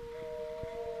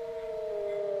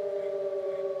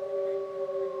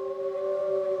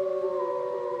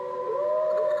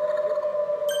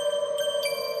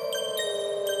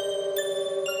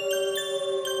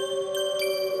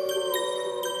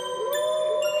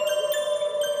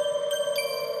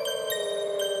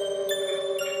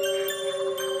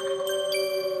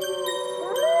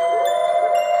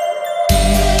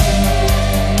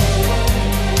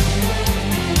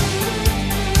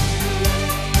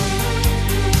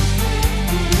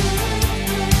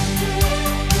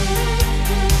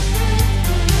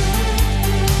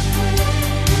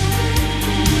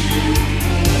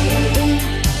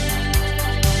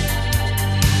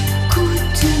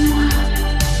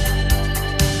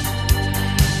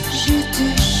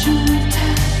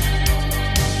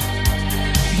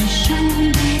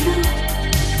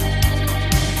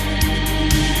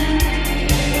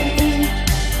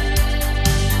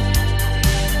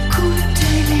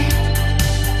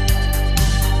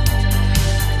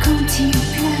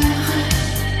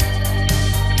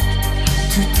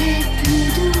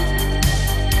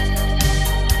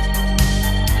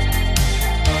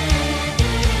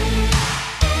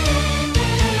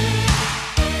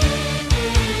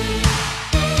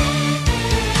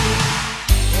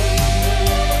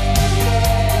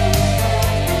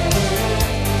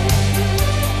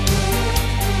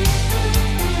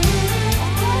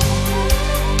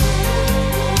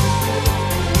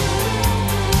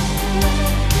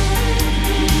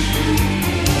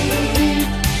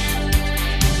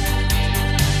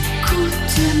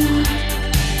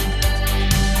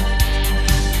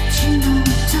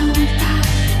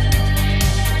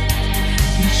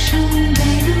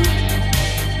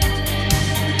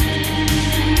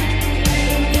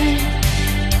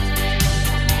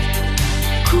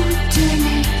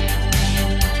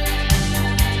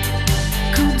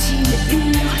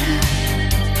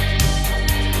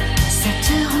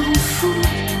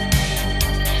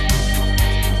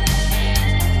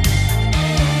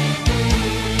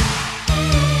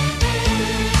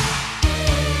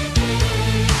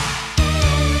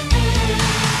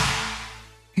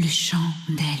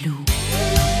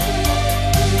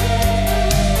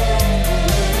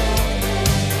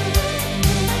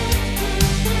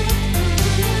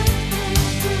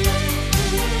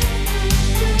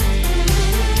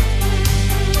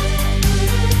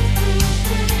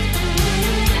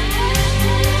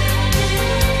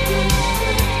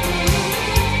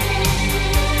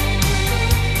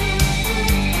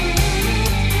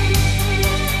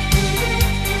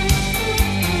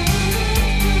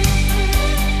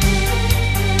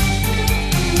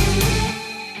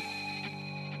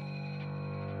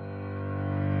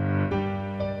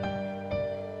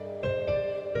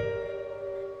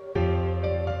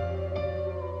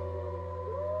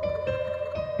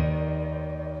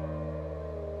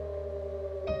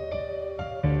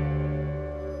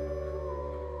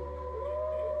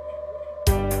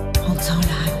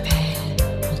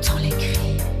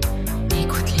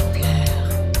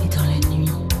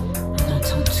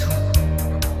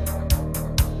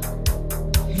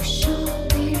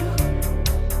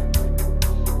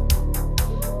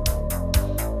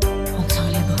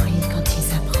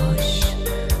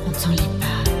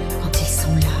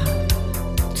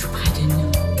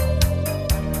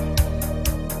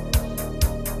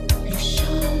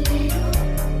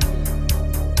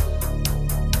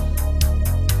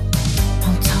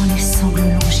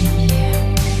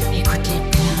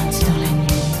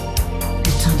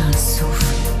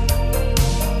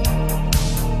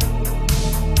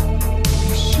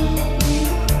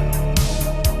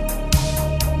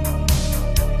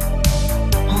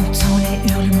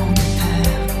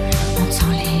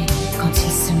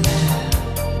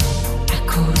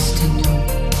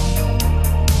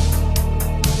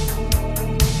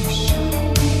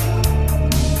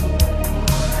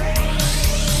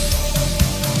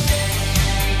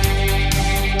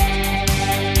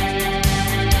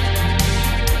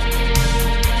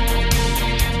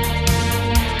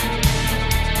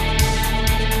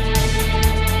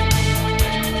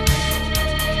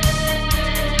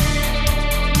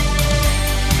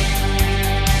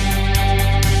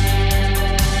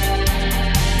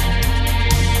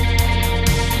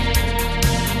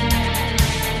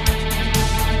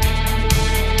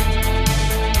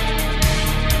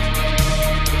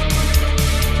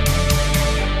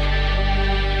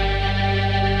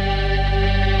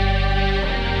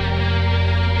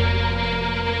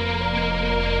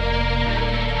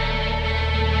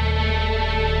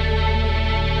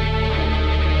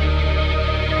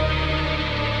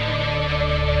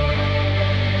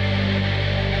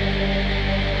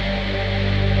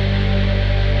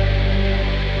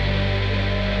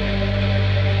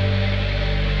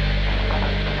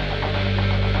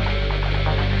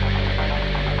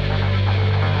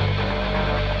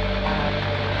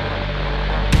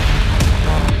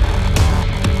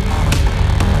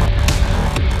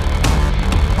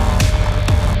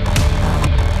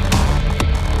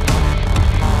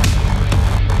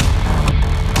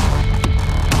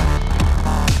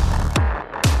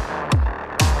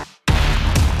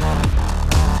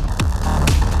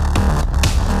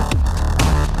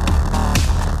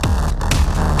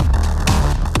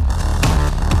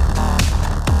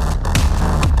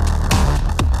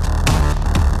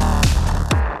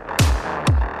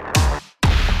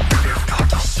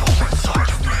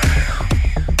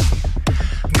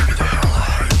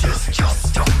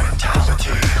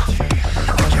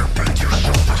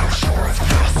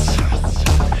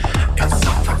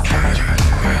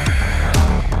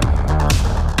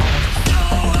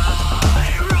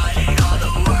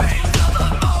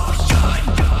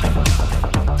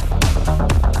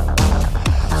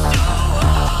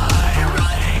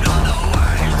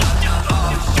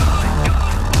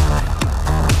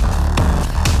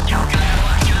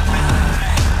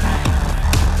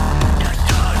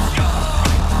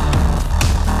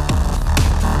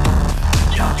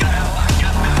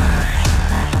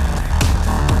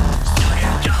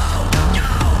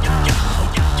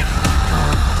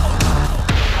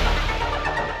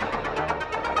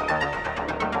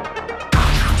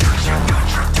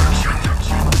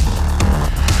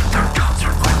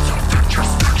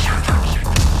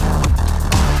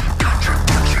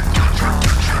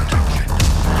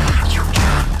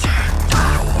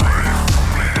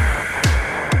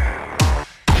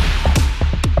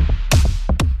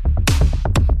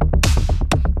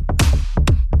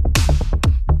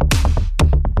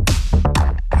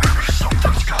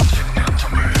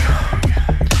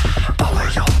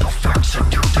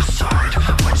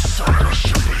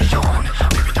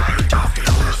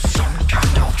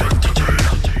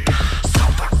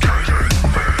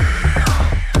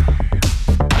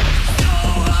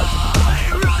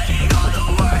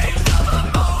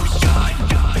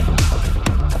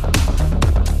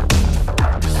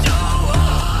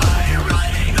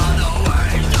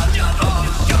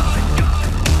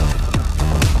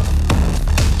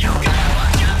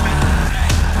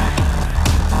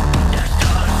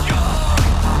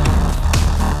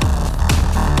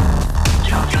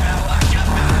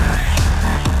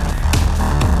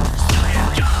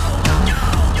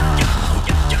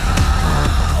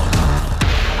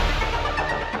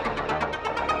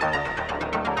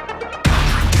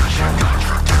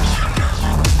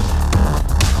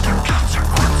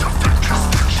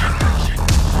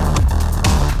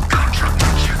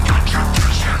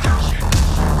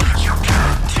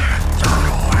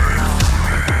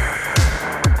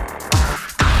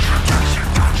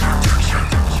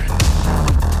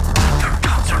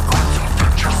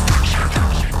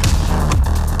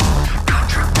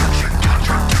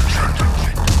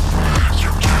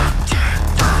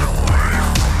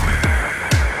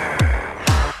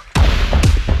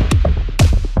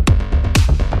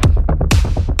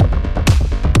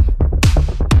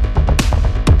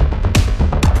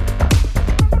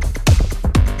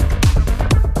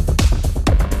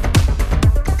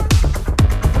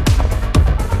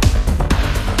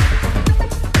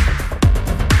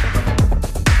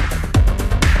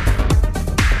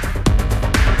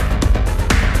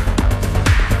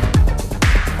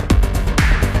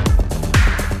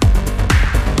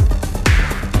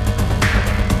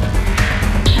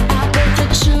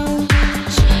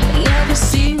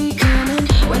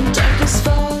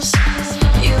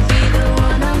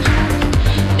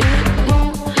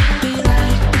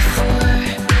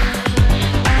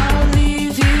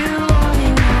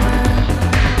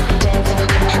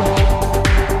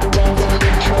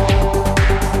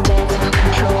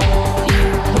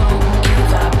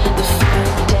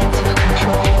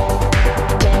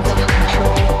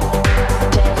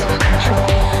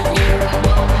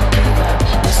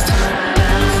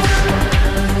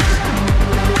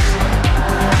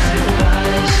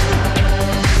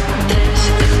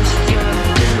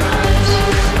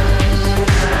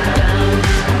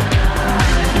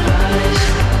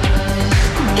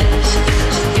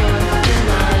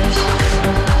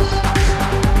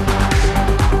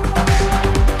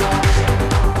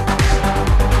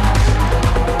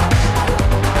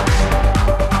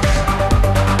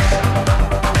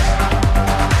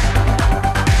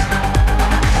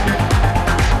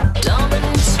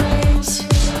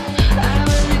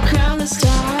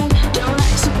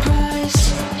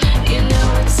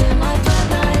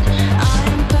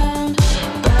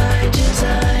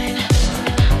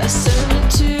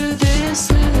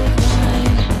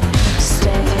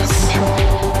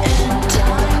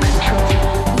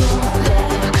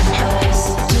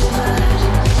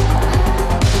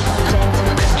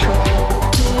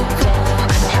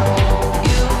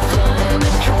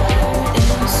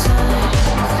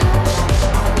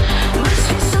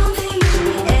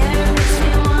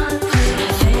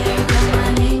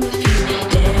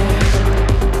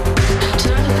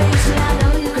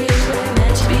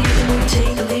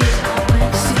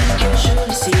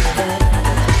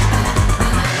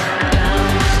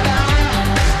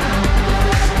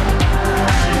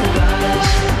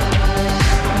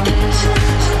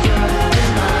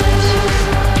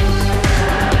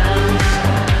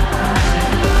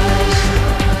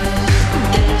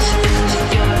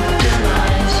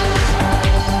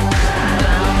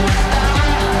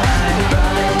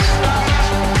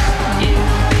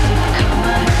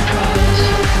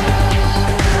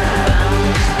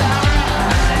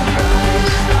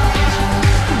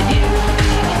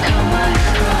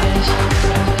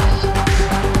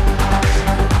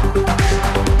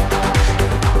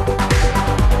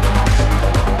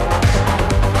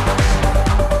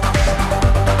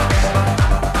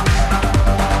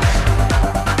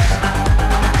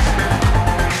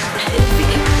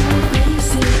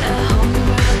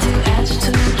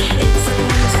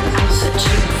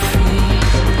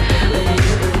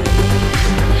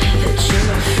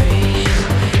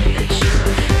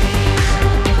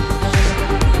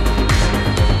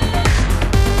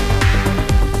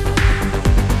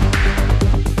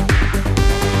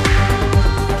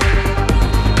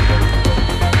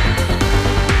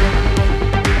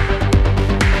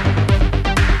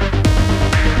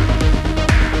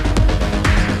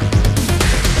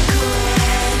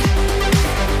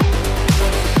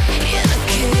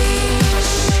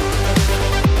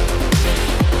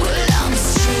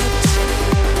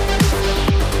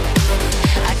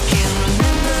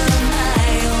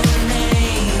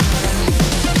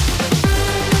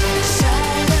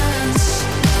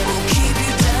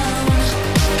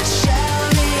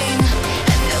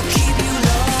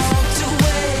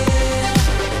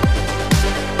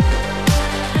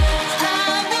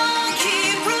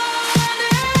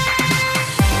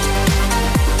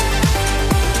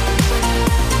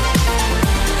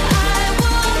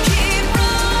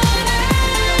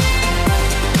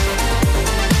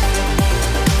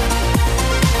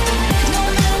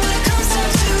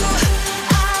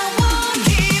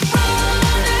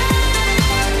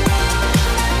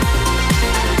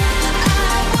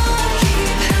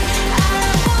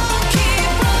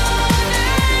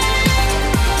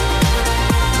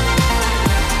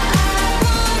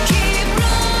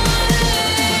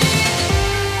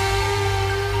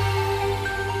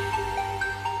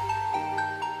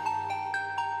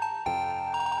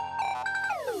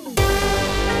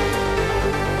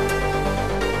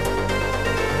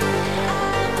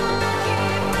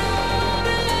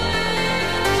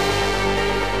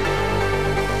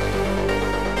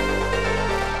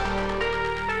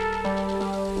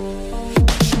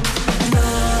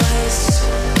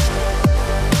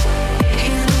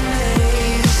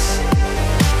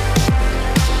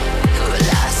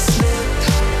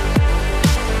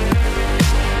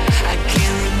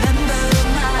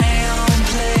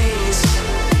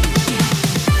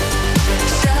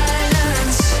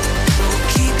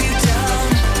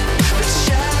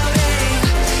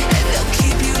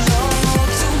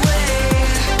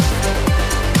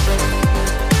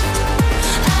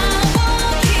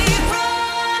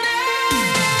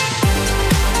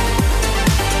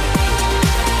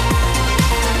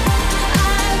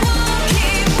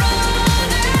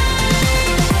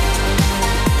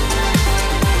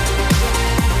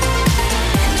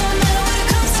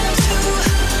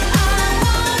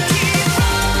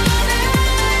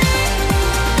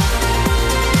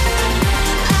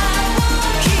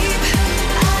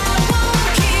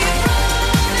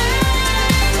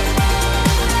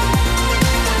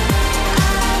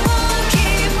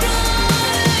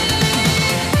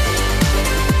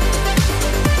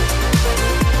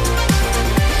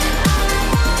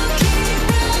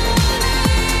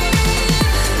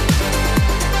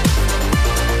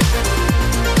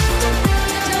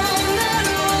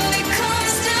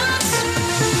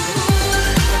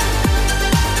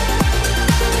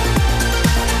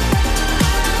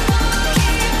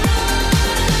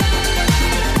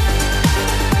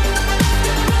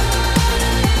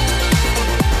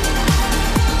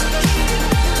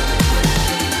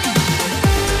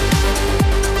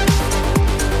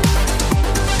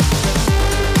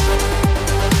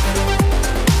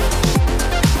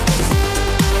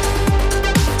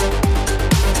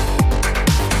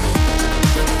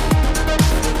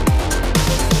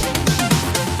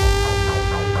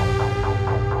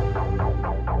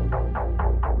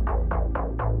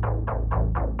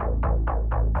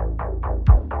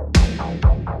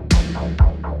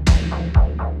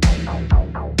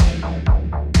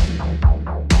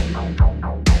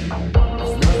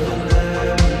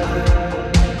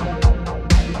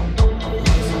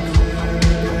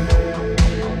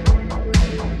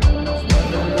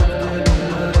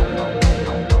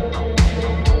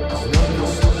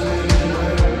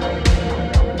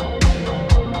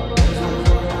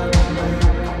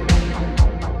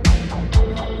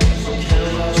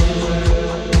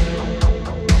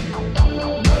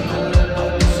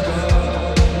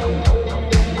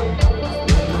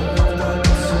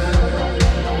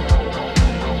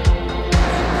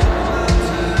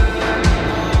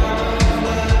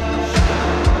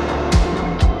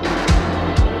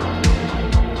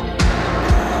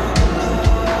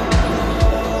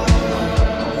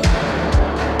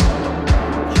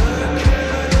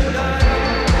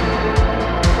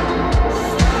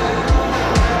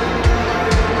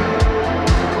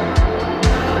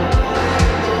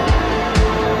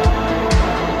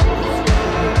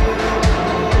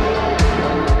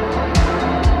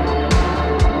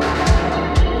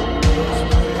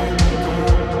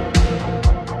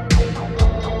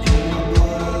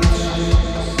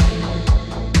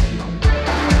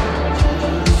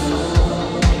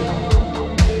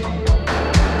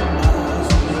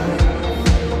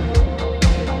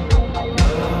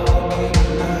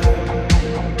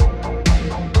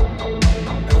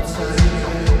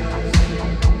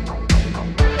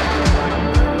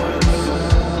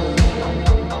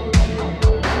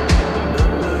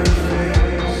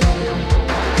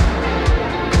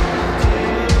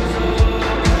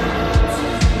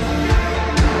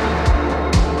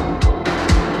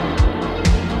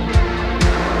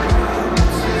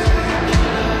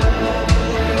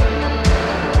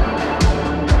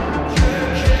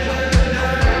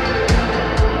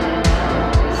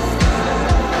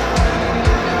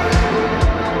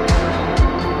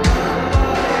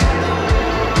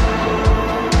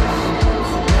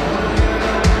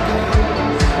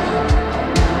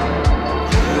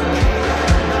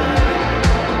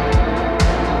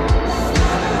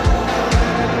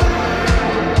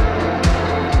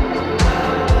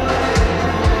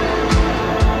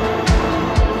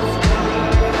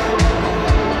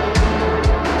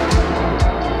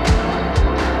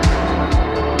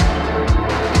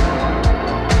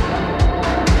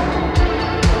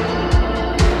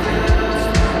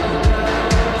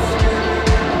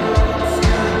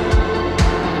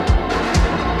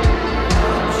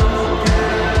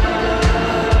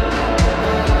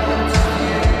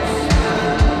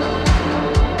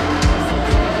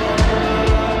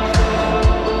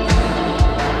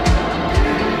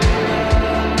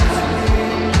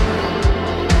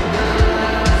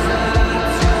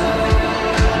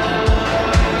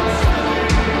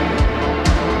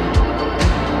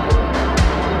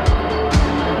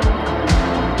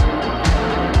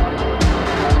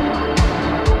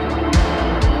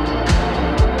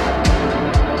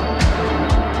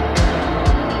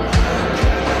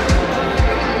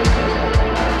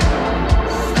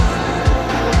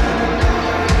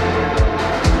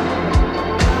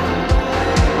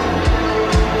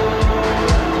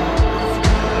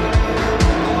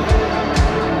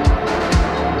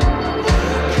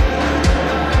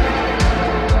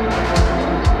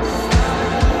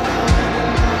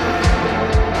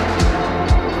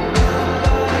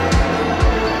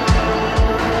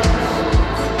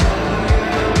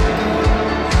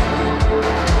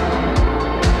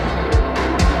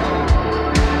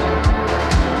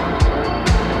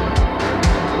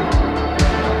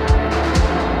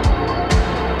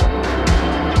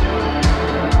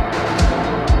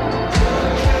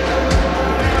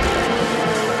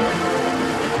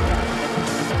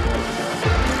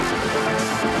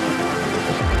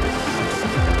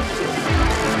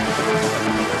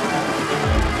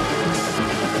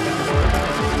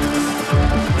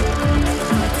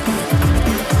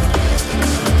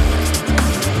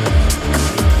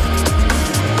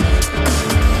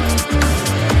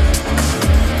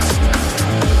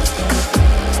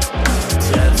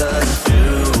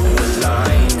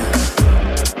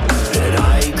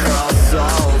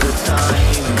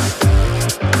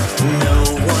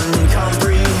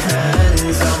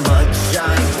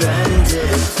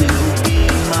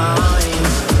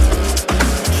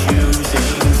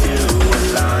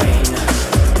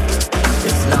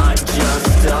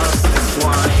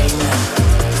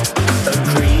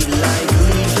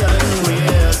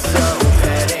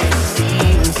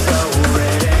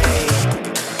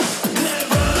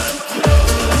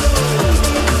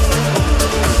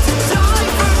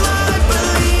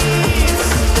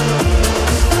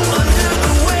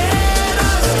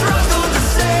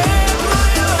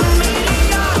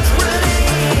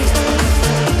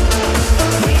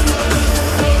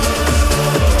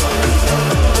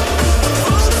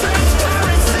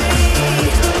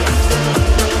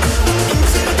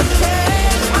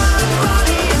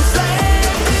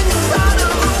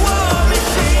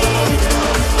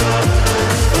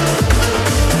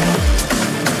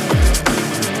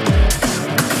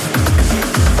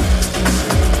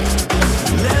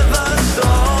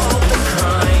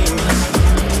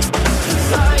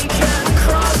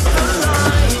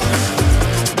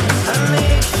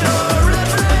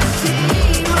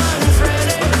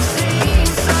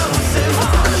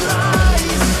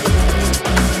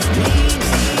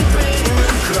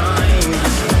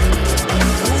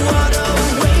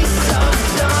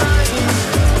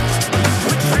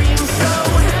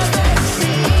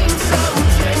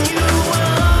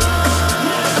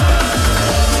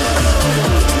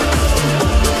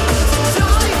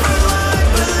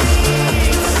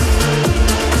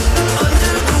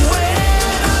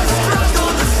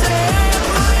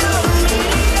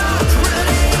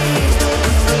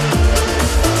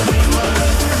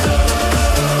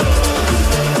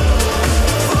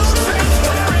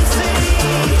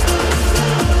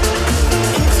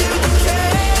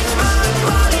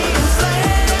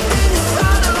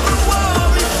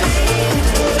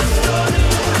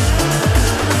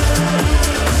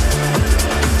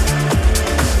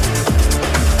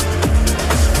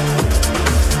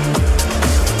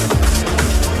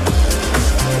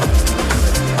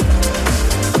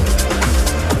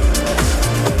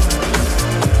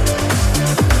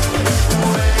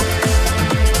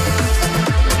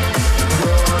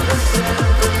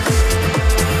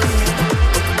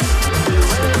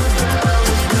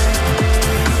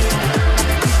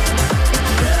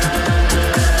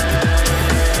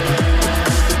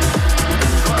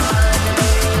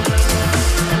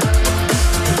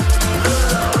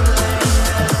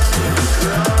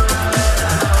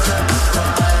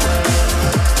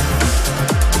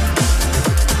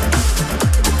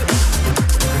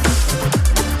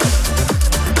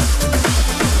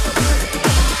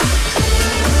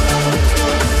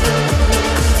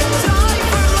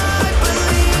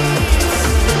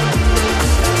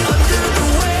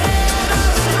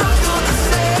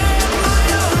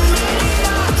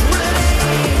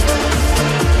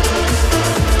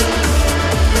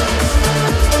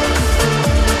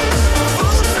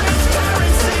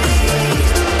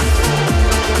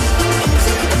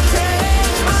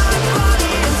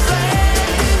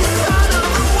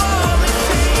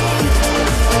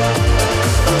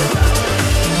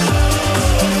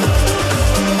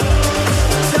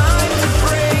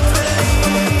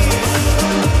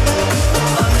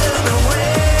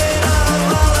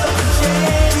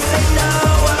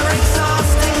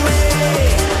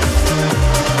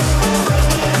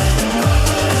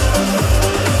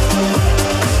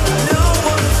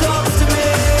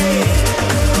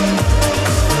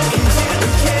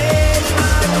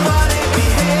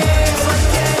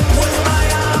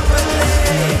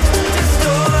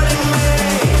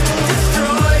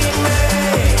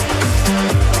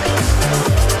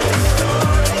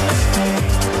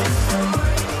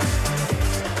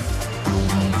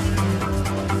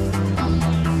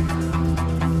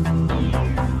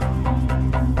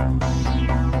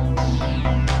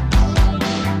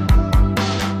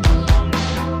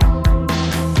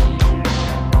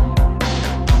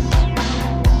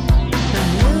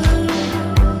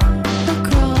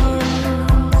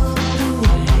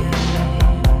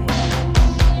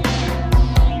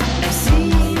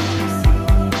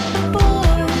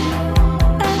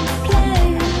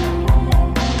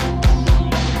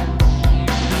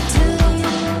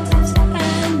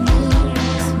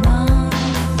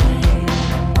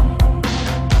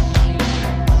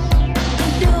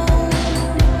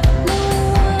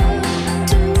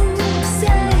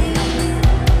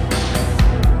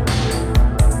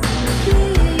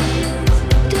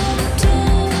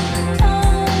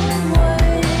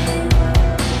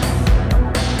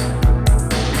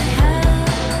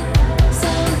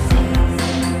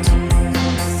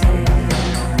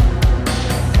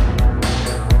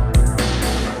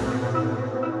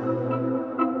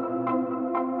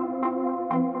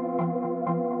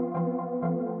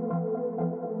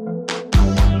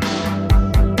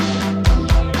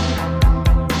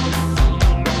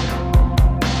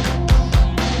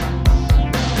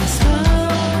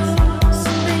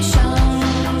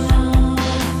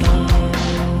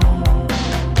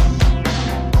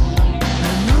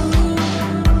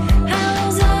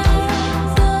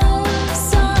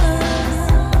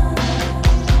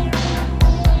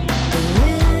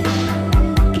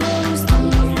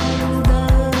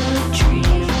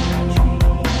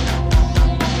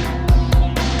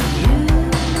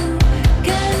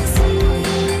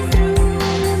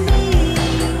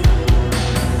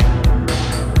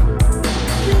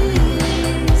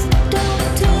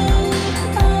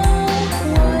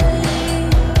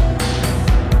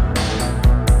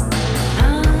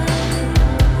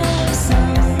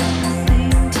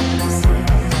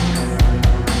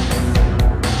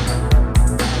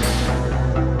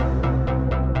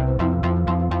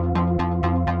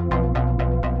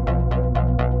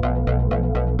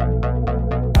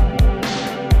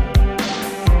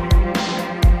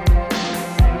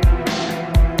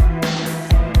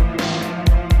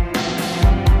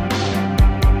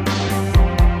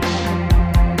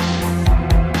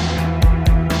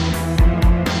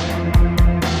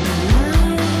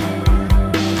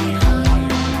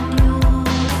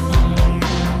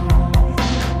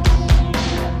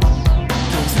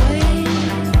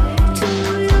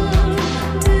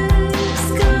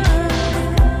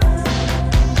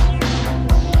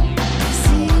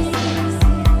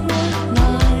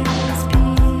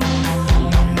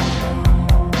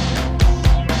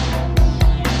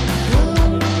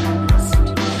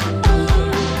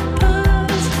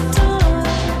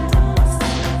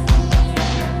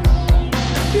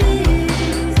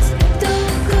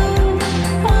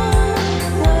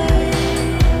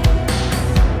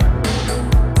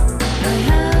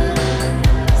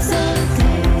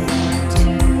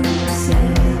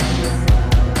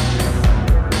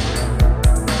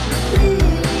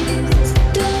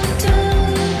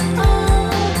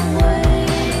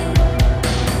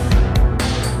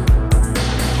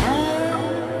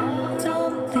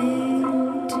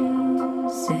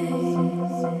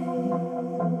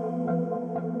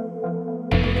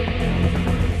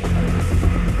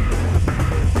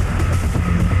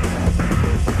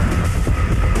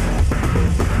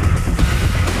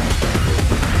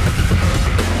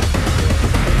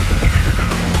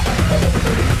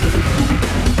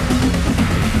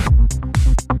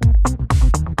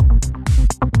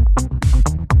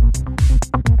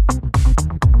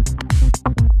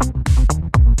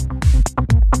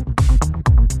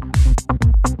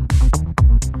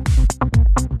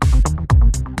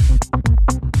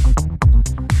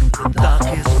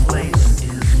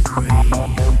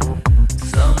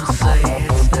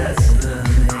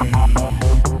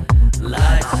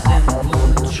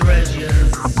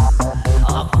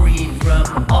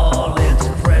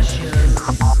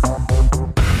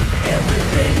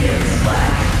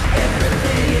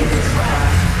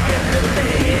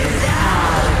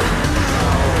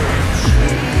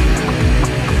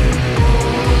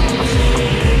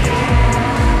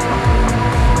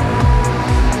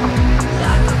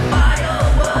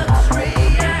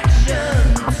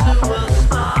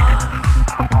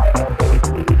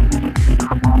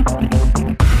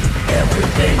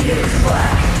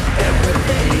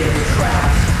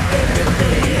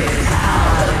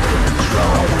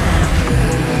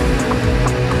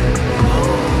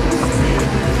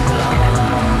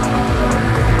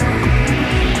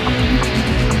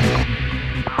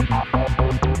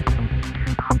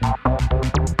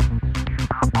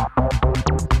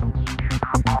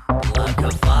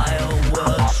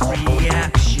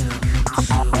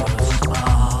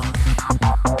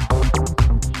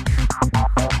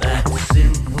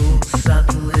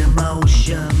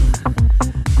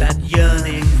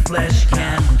 yearning flesh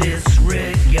can't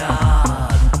disregard.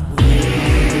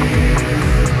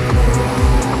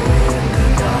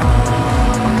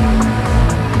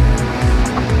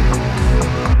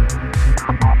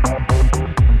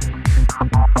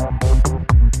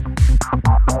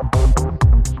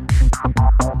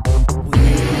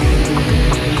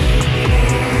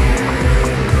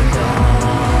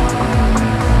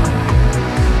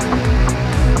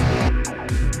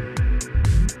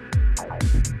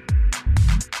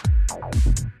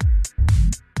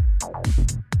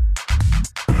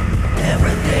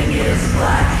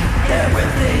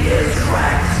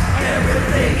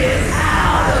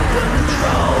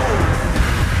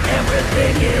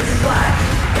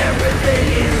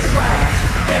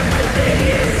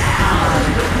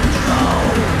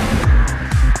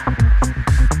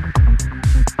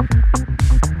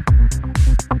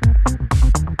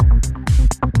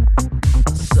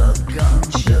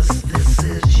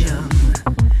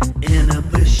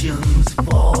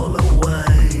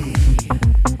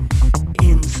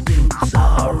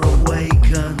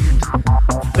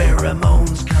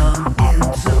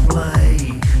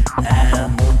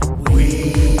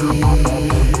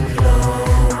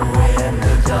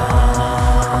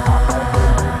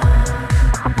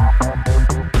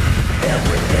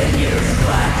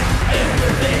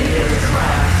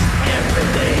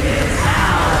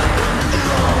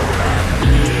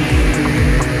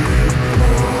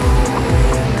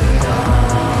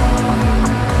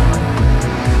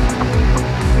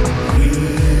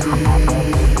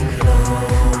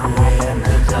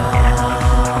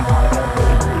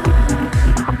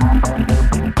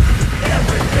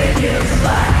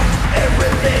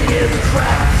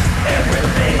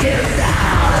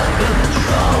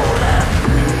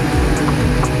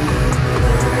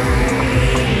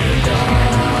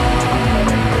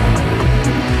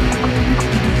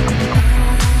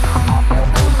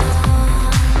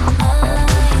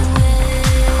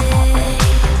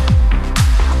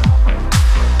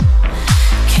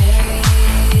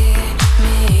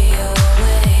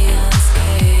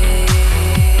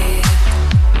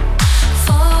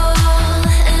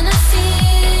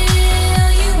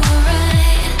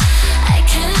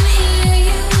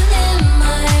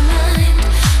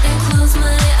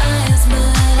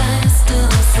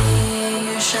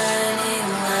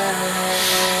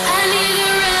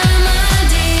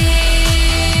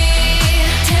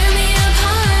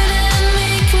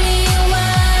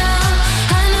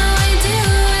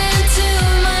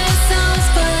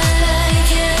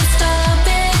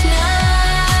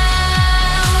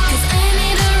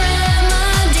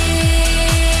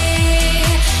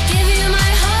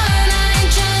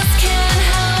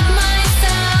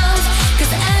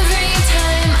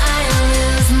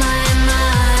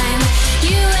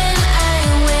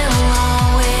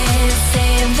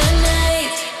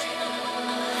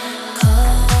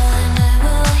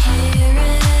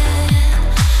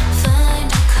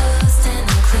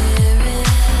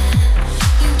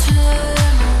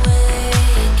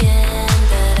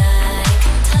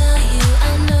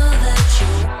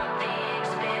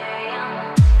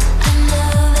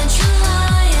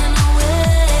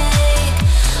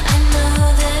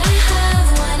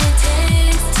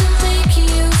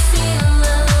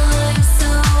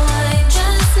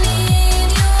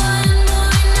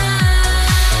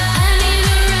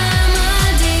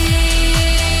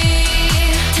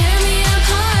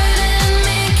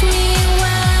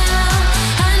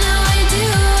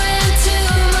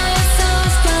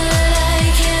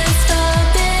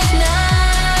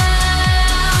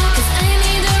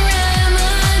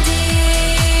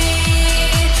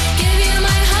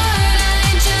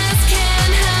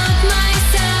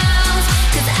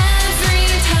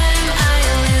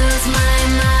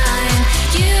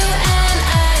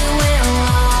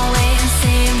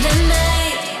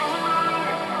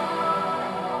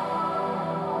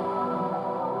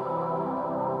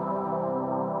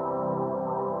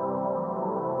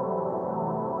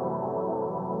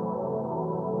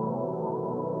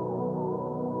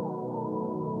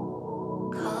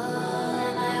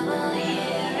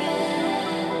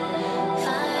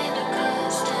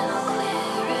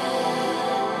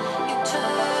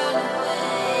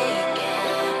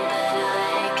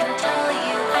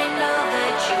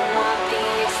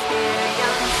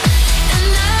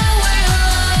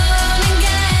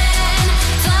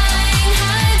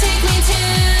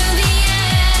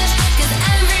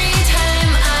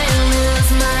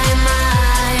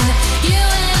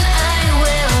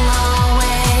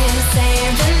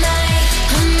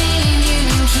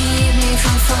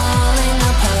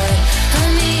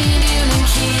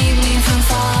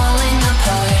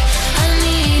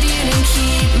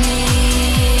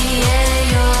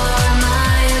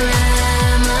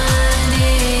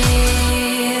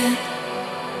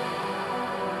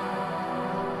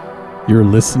 You're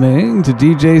listening to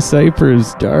DJ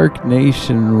Cypher's Dark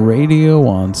Nation Radio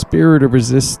on Spirit of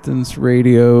Resistance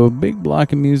Radio. Big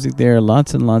block of music there,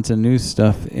 lots and lots of new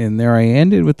stuff in there. I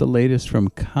ended with the latest from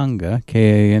Kanga,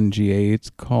 Kanga. It's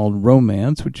called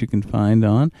Romance, which you can find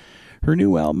on her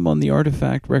new album on the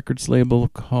Artifact Records label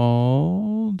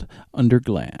called Under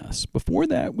Glass. Before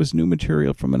that was new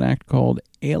material from an act called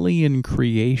Alien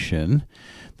Creation.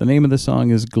 The name of the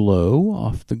song is Glow,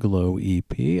 off the Glow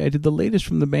EP. I did the latest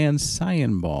from the band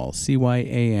Cyanball,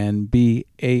 Cyanbaal.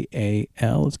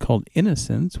 It's called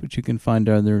Innocence, which you can find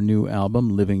on their new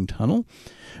album, Living Tunnel.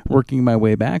 Working my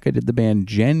way back, I did the band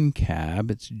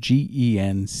GenCab. It's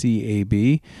Gencab.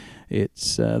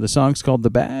 It's the song's called The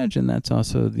Badge, and that's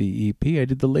also the EP. I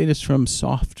did the latest from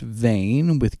Soft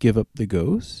Vein with Give Up the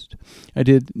Ghost. I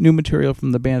did new material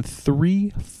from the band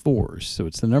 3 Force. So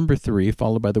it's the number 3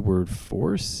 followed by the word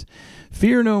force.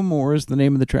 Fear No More is the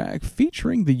name of the track,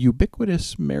 featuring the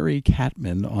ubiquitous Mary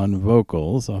Catman on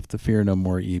vocals off the Fear No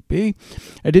More EP.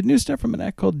 I did new stuff from an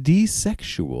act called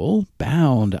Desexual.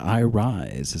 Bound I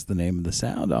Rise is the name of the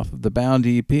sound off of the Bound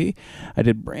EP. I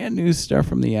did brand new stuff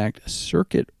from the act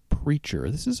Circuit Preacher.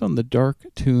 This is on the Dark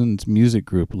Tunes Music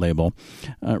Group label.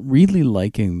 Really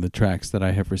liking the tracks that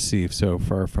I have received so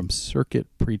far from Circuit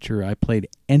Preacher. I played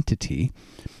Entity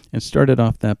and started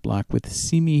off that block with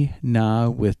Simi Na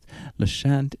with Le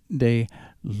Chant des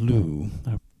Loups.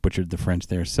 I butchered the French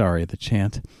there. Sorry, the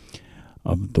chant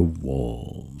of the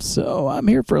wolves. So I'm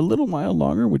here for a little while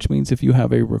longer, which means if you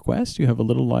have a request, you have a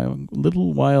little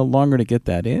while longer to get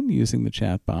that in using the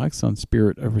chat box on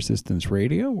Spirit of Resistance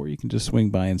Radio, or you can just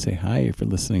swing by and say hi if you're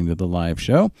listening to the live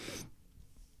show.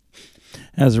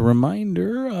 As a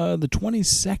reminder, the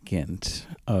 22nd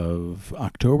of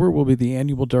October will be the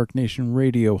annual Dark Nation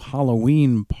Radio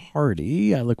Halloween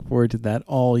party. I look forward to that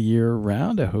all year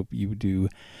round. I hope you do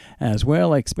as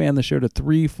well. I expand the show to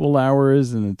 3 full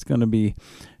hours, and it's going to be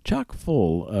chock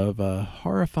full of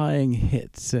horrifying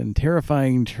hits and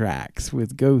terrifying tracks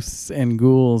with ghosts and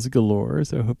ghouls galore.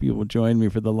 So I hope you will join me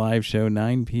for the live show,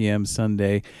 9 p.m.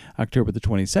 Sunday, October the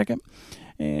 22nd.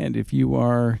 And if you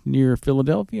are near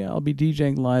Philadelphia, I'll be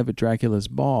DJing live at Dracula's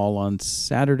Ball on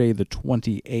Saturday the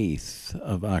 28th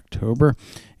of October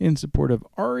in support of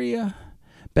Aria,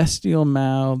 Bestial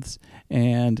Mouths,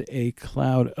 and A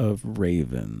Cloud of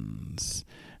Ravens.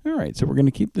 All right, so we're going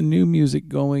to keep the new music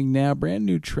going now. Brand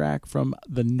new track from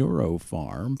the Neuro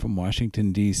Farm from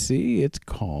Washington, D.C. It's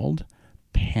called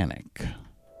Panic.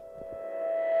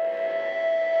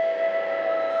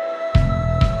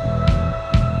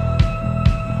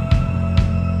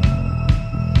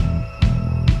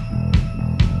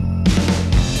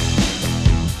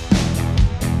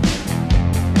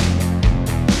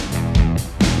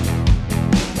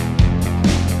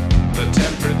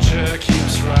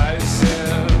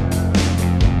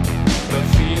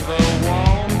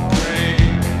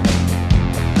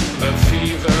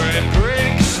 Fever, it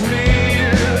breaks me.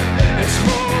 It's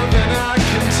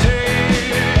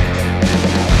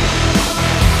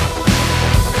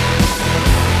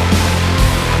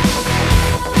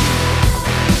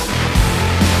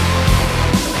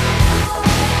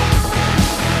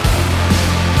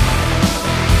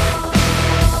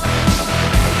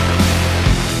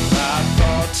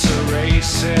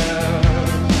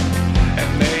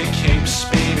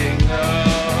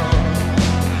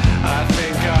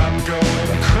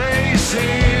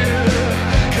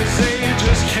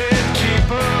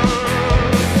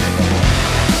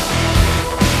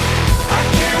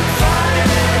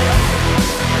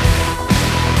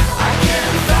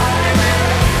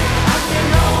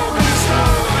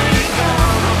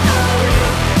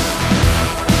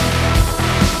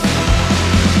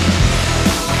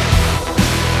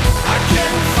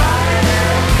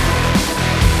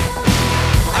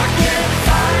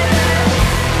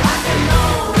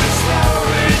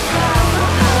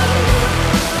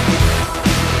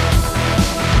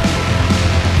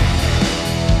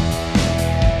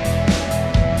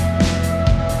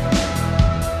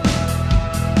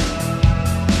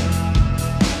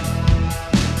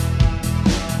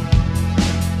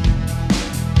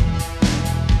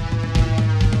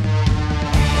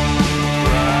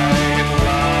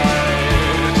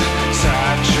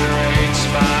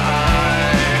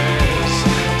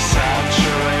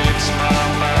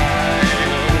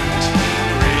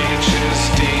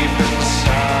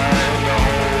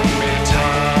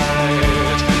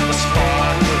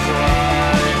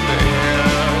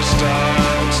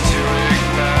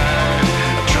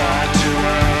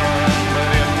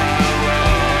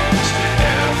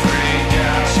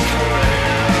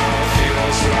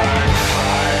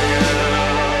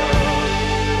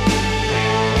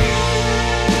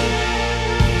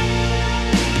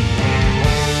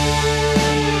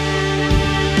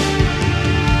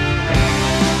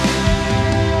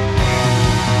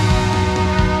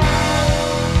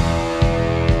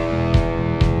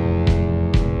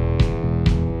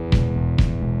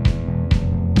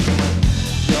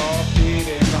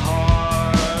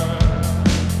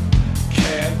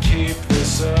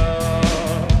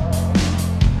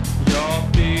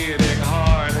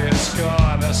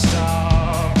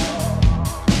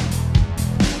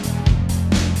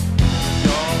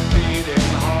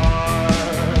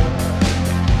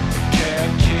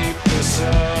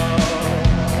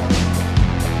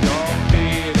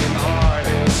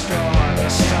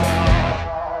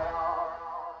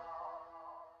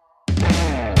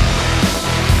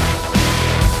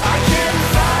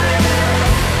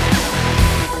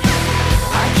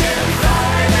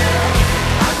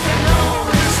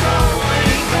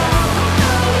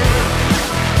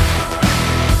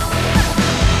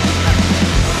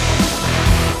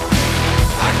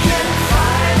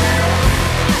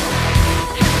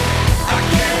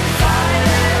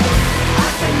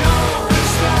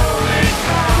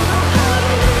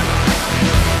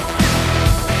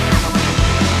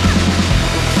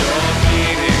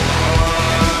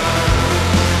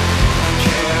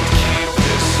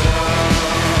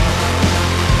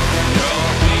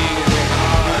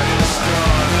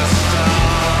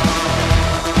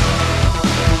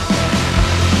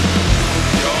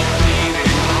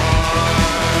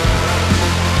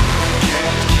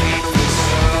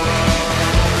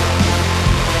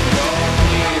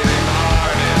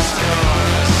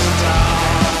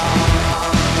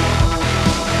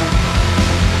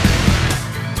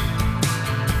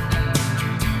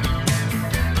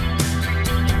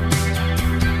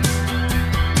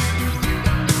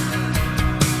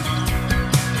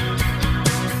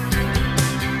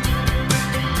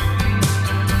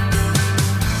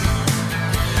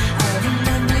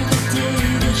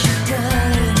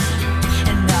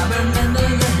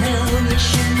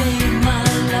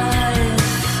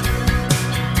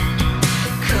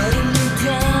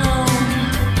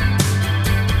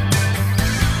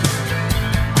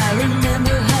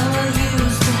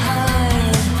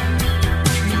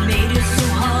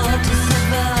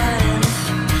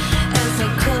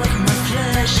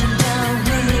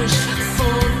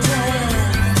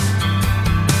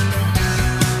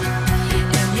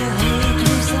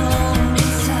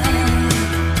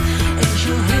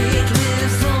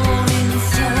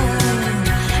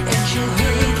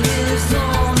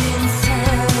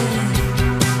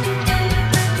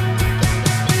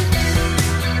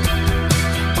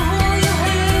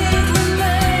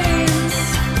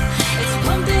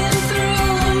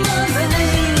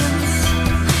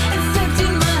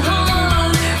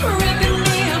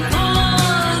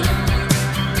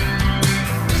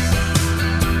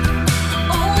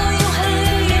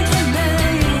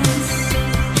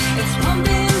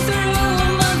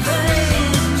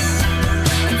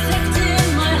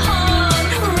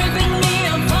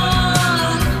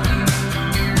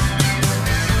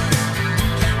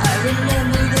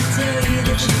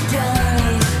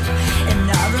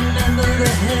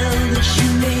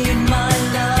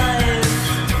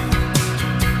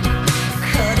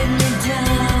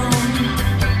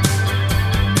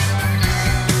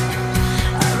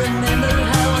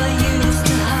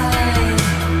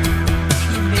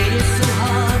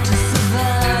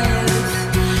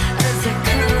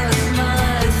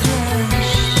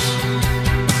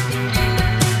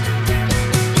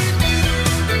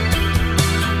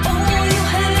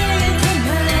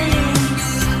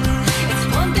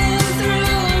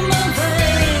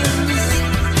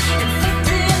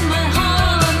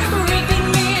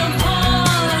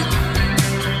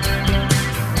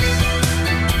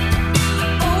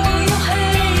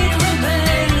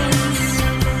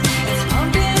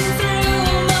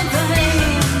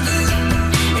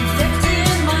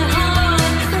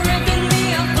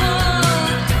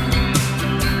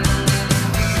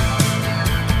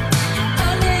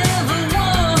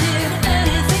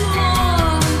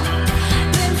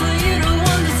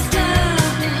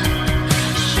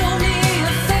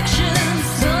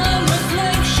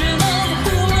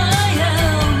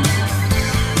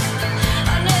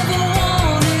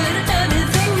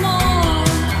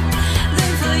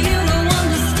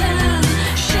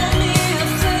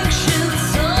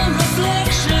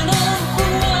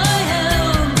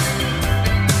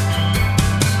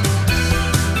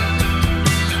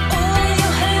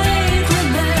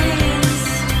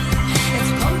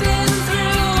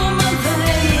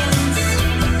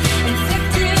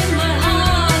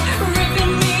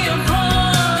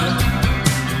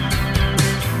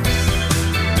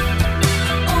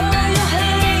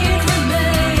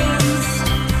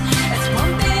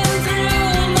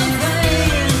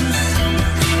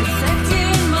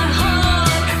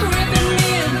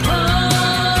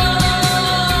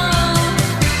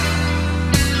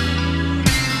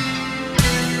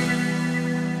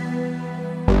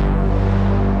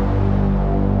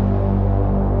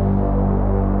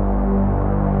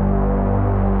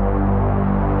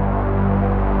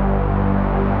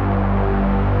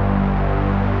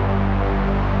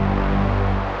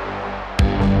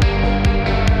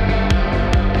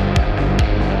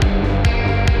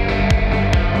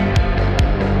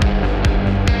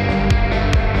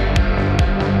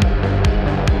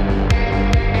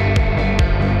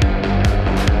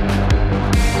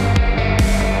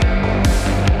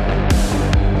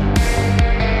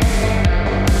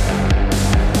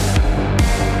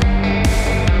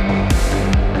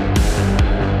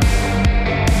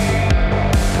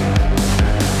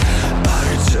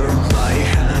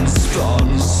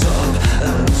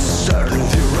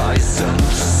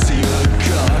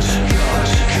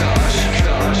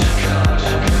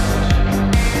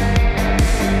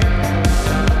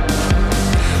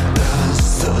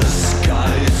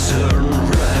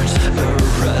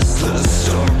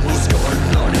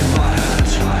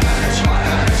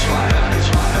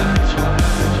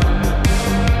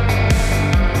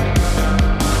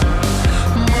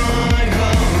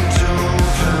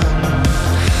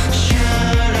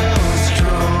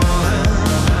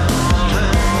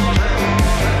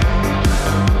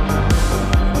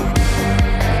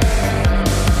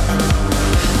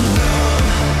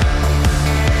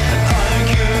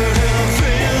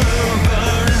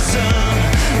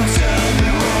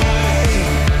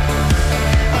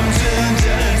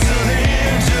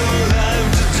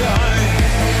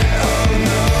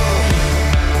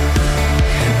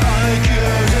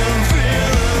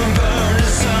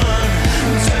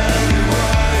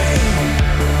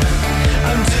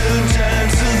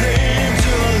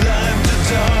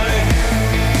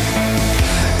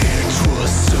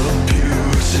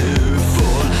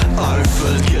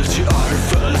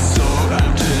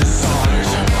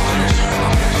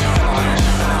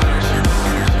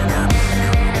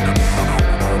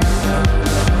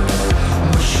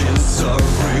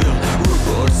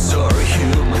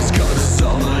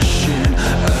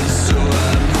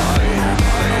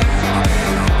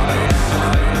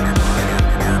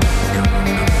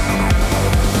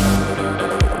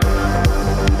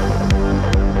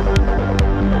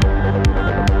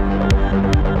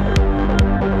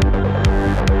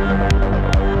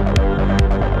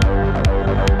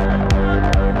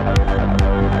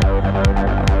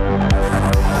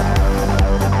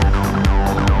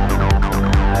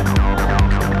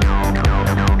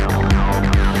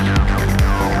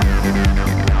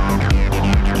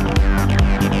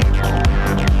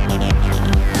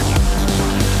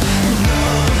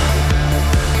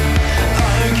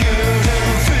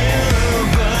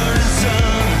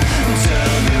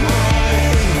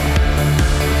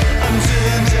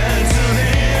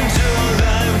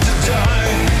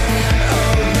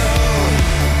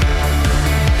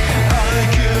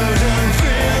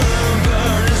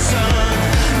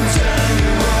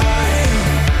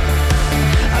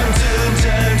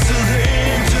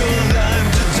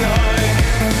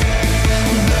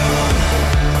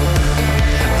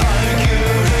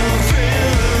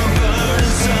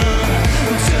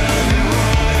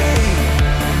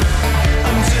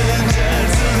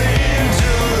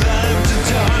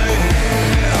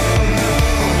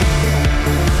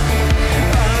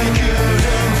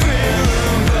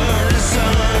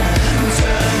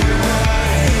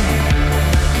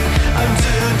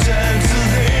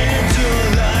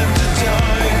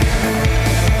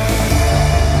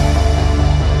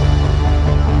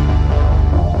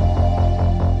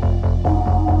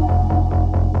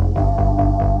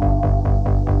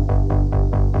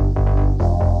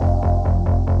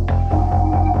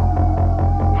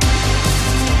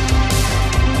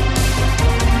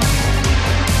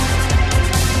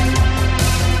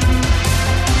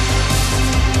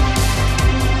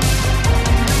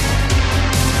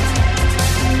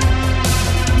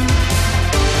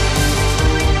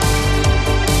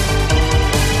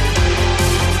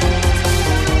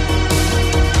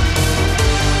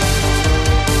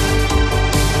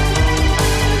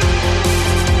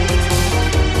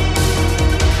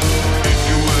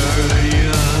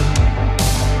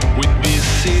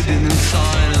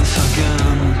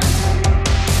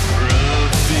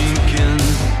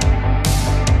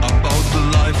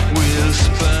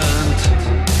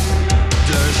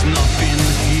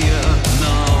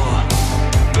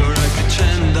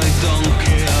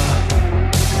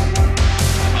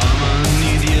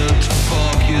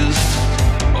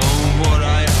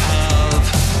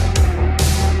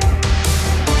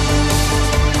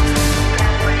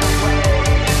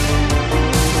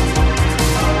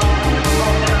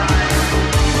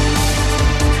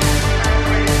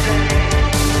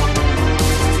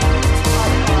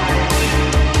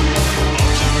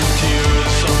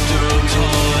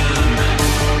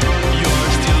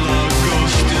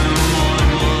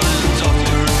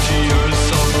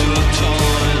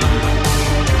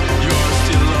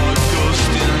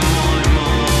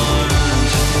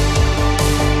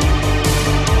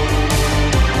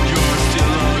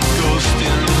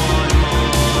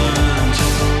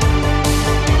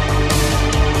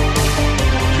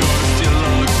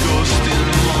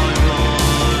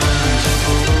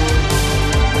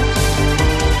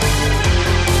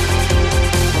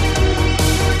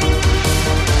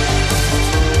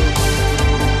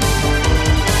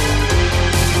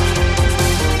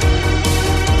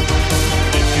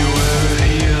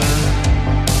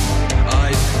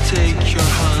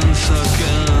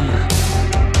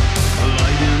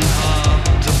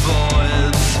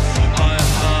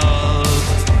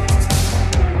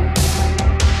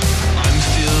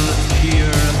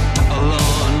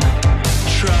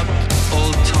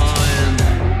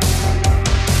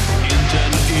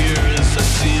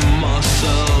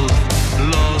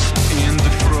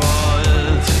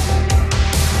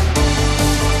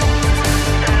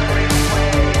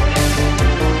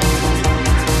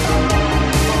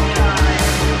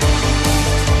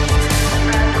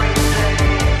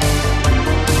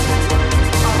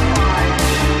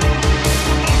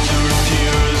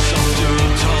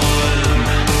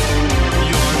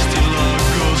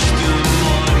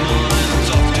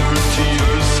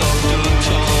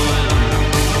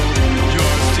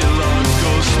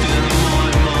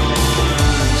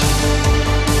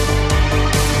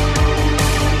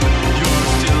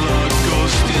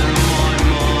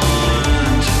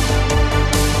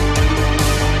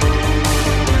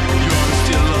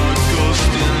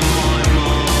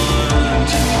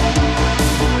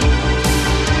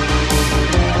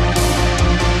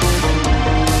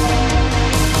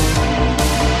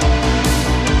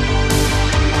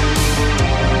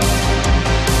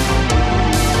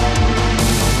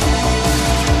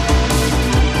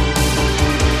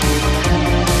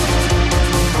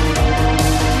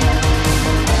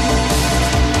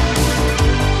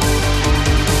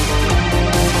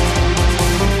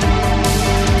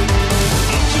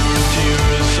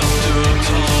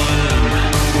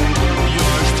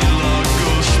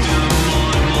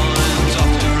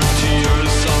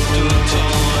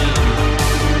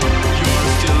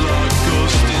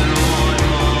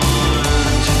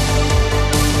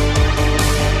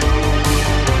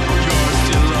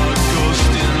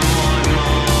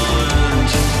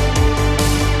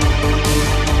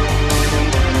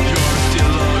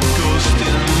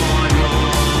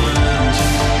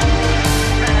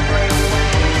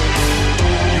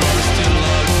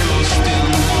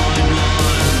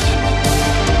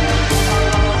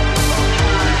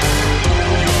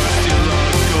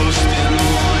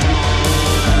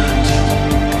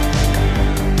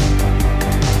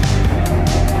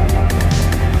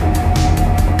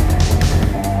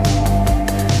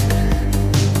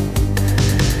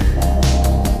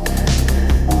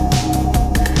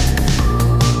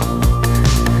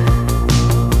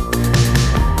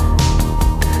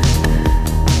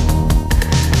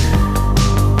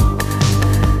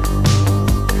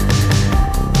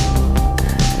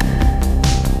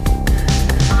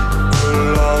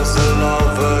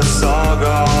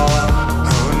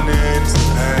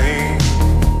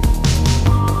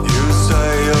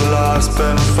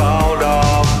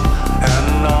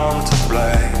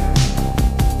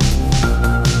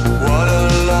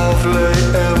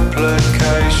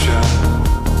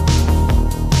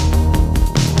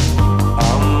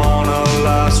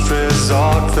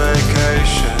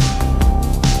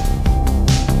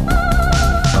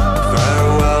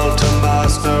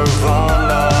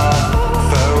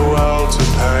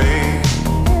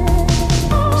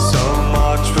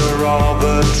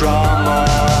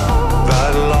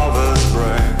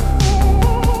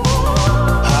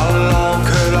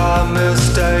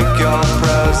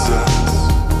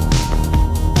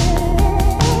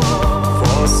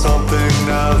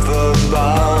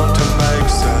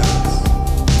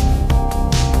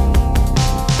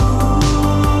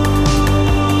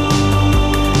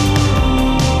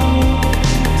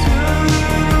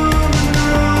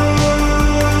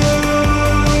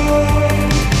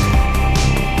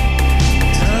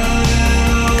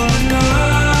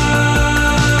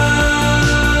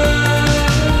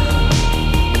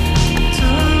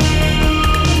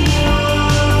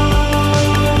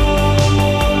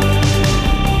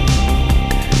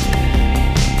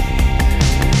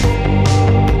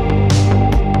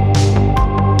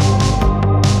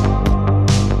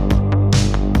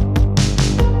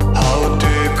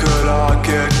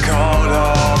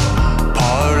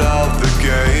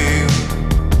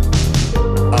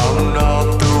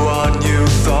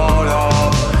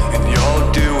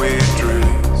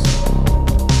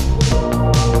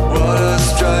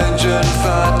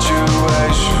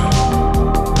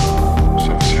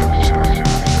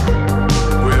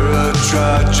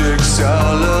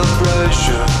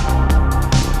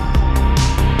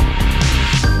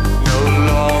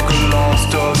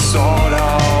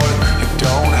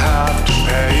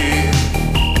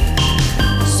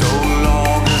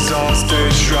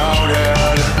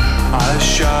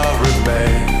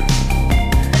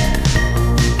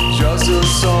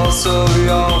source of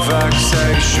your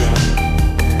vexation.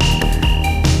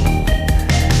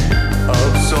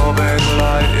 Absorbing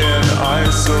light in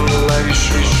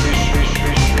isolation.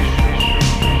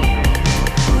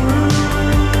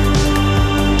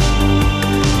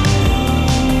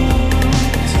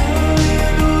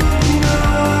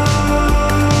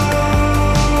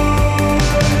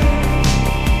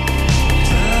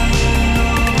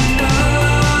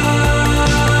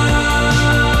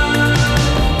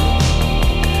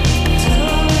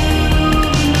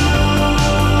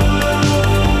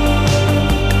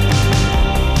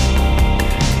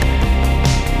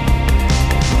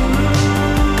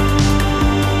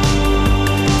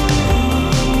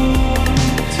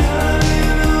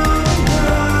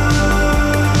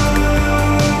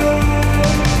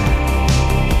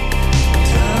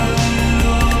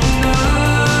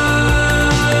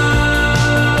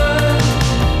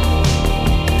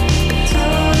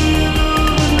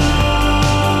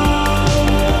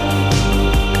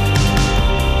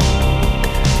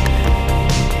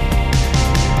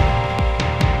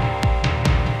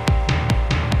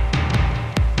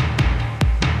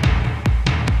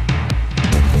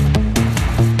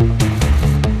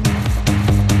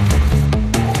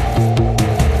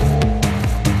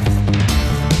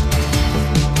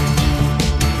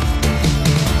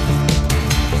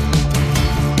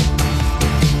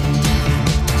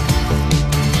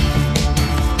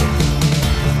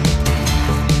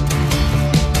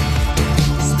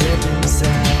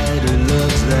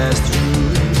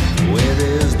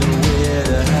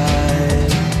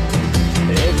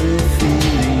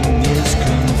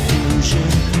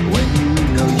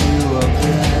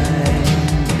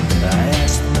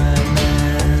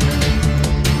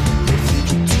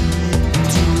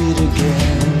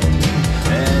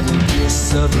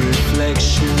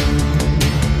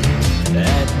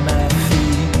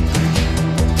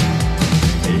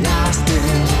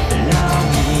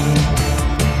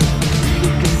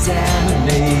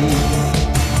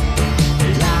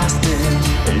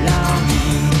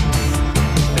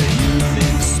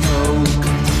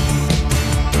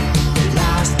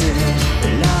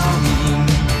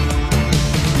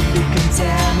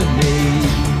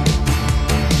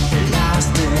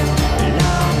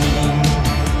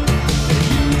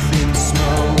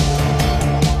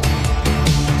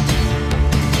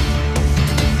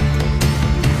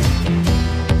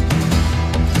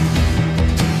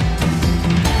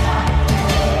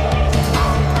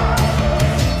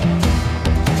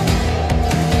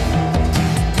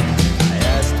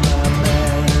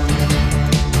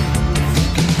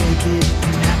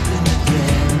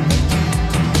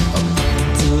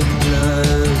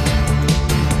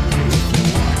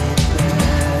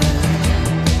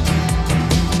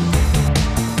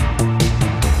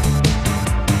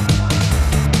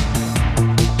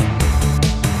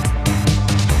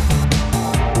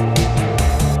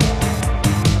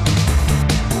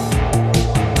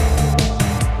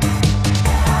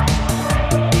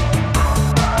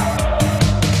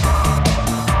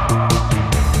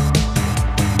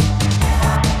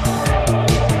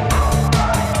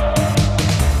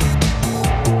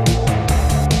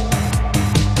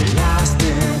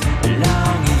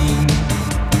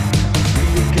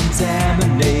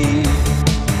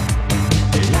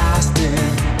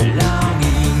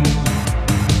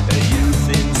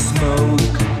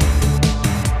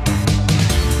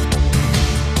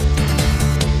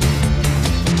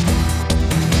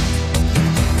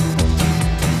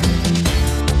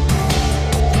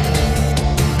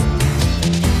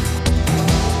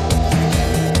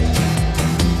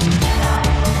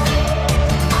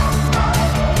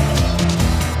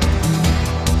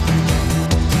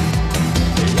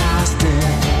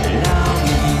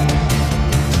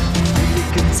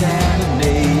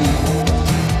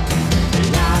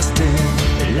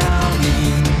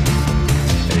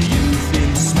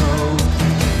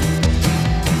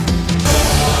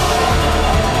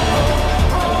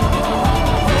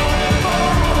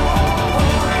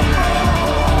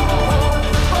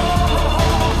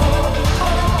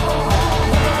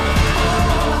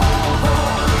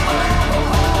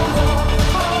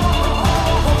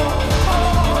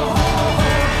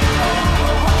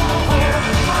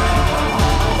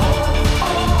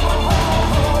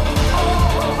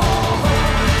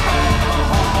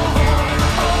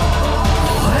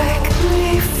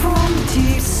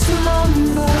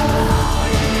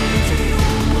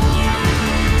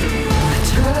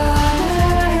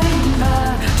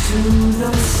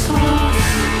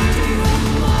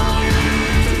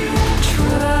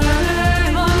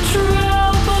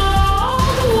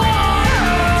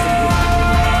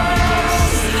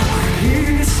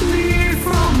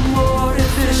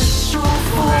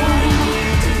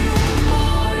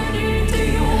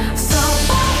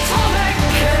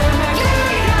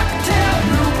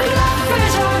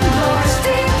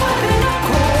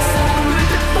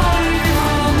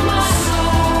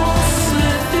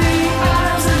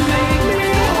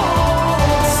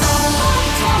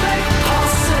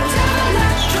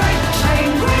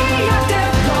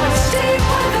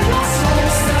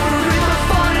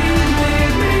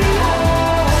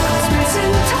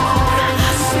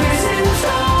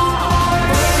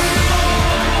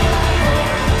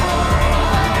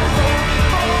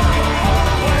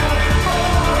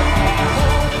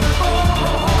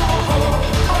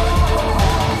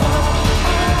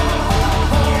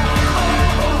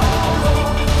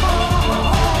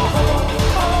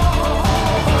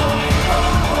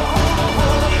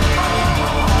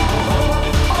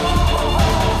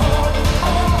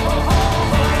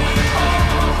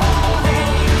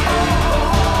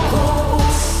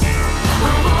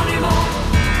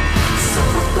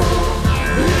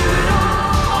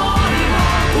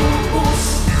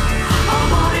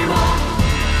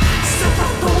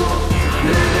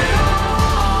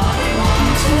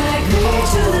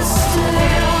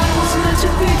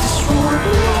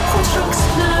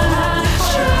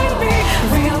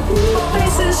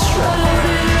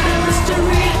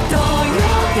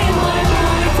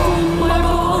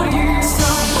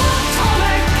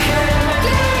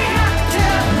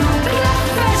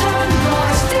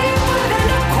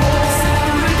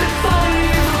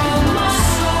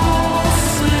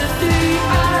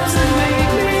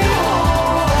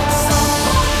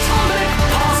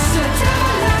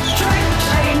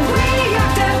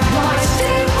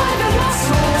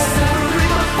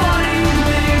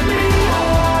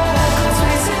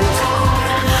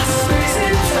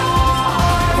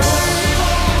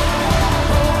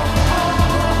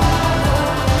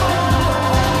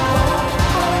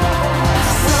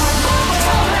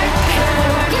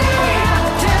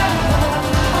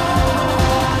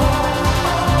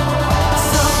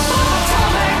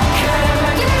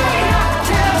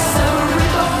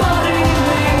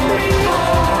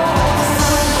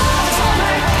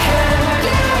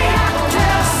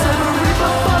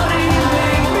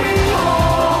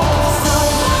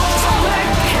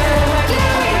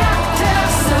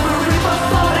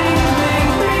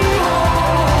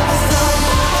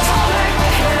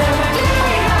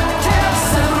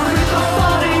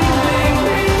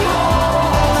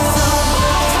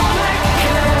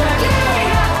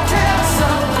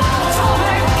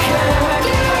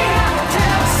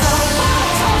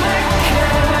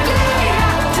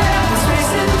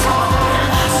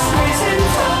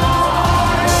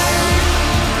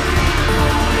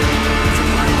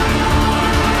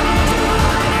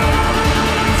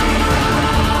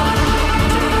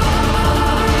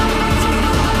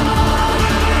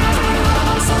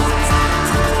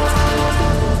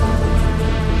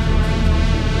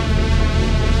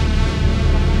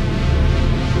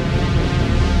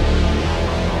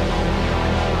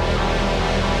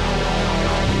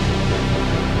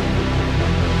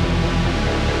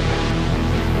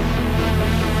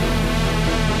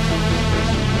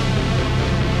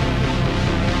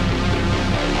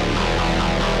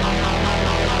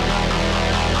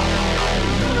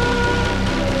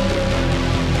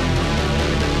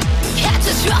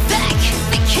 catastrophic.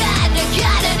 Again,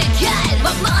 again and again,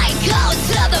 my mind goes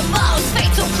to the most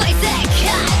fatal place it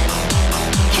can.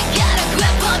 Can't get a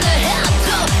grip on the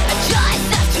handle, I just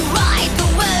have to ride the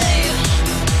wave.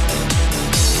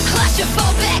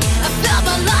 Claustrophobic, I feel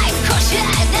my life crushing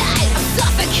in. I'm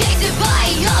suffocated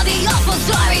by all the awful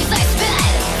stories I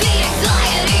spin. The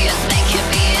anxiety is making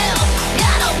me ill,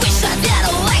 and I wish I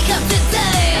didn't wake up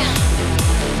today.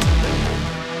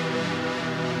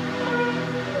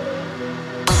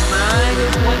 Mind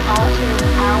is what alters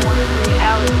our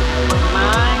reality.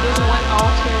 Mind is what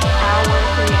alters our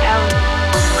reality.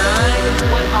 Mind is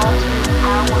what alters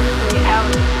our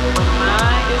reality.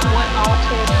 Mind is what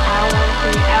alters our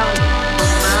reality.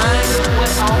 Mind is what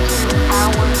alters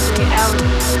our reality.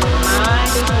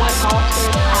 Mind is what alters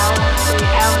our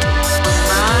reality.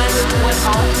 Mind is what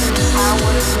alters our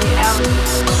reality.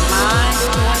 Mind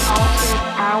is what alters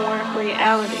our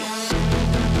reality.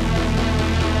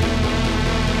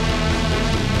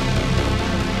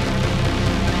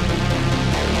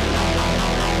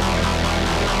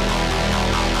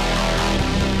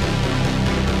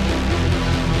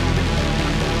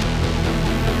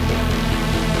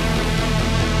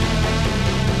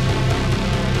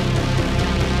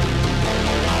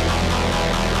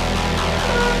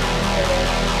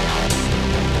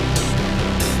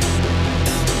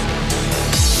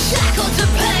 Shackled to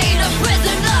pain, a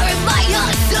prisoner in my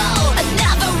own soul. A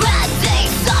never-ending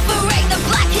suffering, the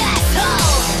blackest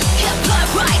hole. Can't put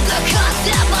right the cost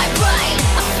in my brain.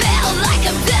 I feel like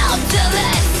I'm down to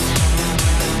this.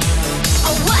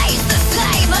 Always the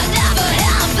same, I never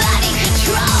have any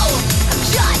control. I'm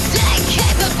just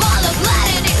incapable of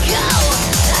letting it go.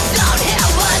 I don't hear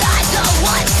what I don't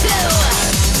want to.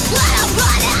 When I'm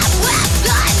running with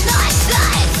the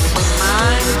nonsense.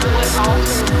 Mind is what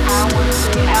alters our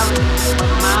reality.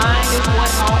 Mind is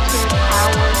what alters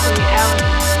our reality.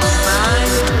 Mind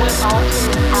is what alters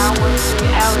our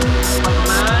reality.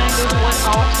 Mind is what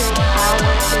alters our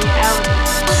reality.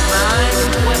 Mind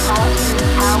is what alters our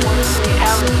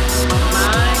reality.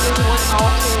 Mind is what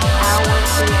alters our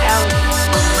reality.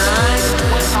 Mind is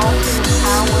what alters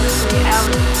our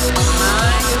reality.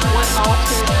 Mind is what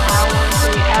alters our reality.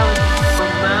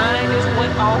 Mind is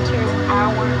what alters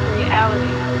our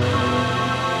reality.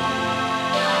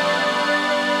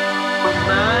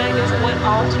 Mind is what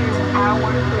alters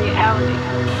our reality.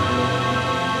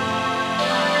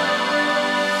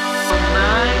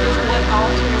 Mind is what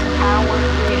alters our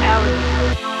reality.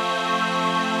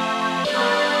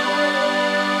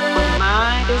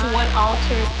 Mind is what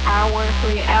alters our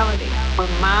reality.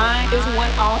 Mind is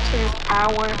what alters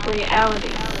our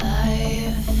reality.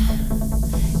 Life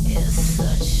is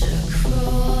such a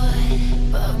cruel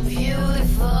but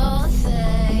beautiful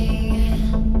thing,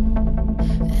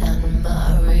 and my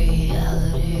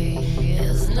reality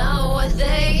is not what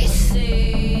they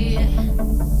see.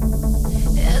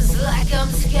 It's like I'm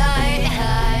sky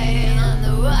high and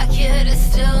the rocket is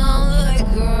still on the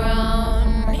ground.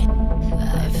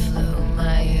 I flew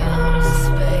my own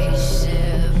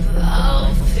spaceship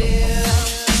of fear.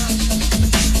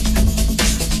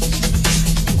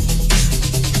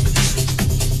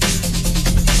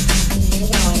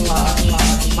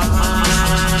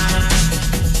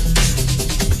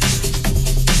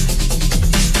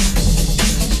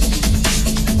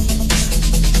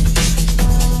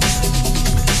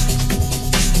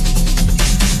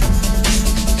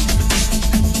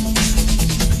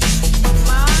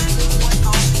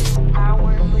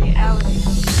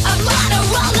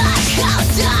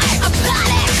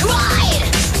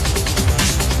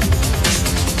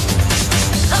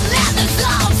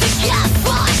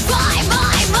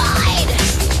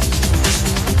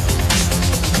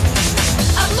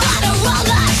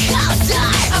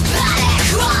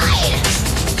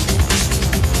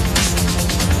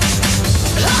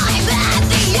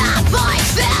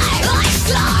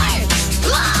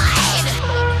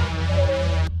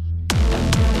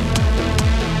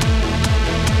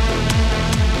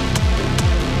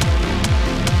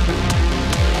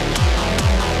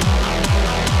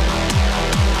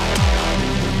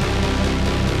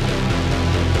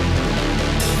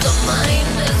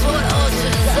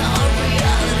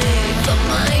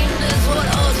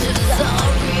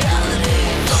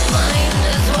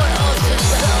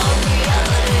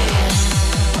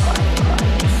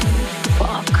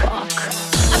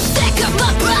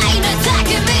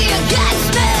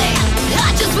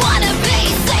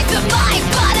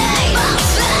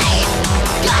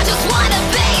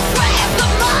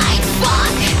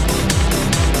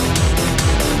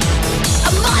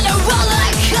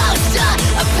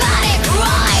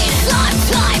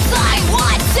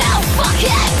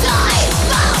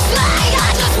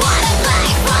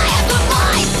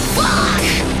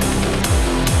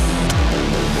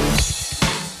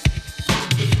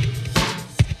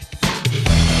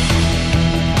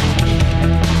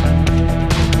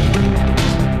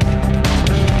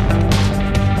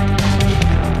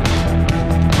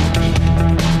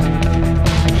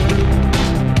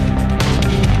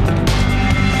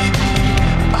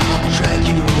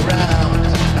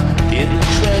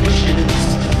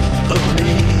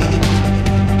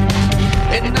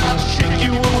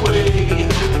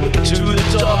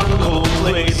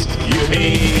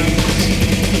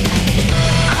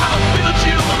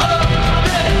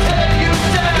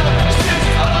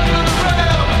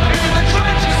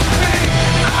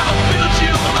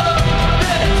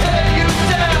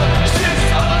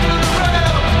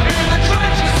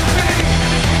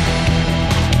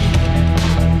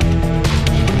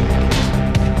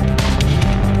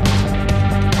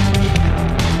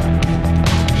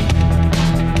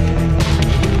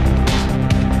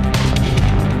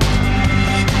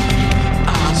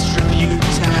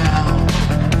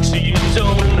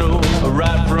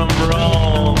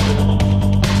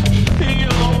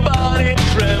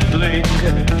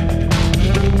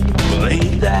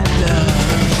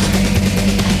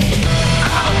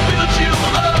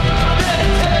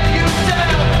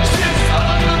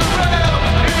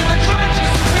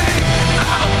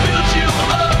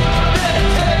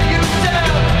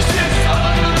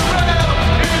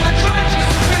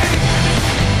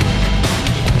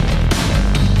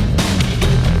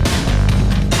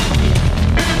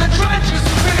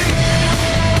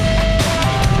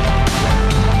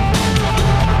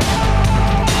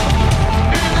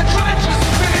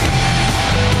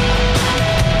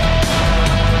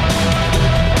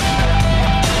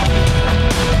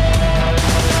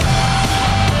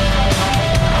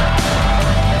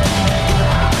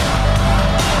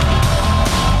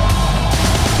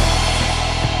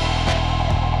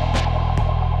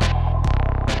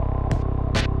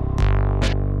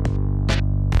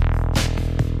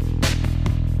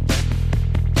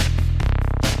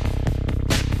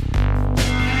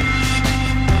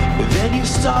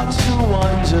 start to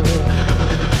wonder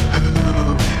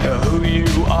who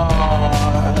you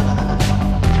are.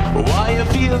 Why you're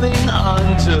feeling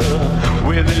under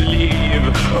with a leave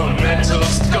a mental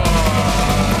scar.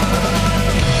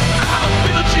 I'll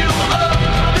build you up,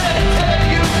 then tear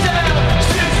you down.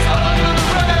 Shit's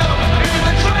underground in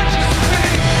the trenches of me.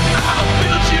 I'll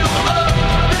build you up,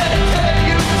 then tear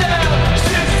you down.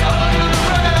 Shit's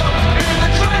underground in the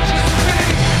trenches of me.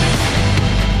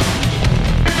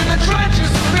 In the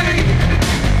trenches of me.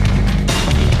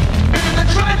 In the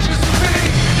trenches of me.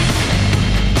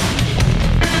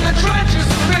 In the trenches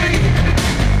of me.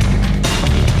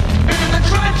 In the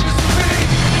trenches of me.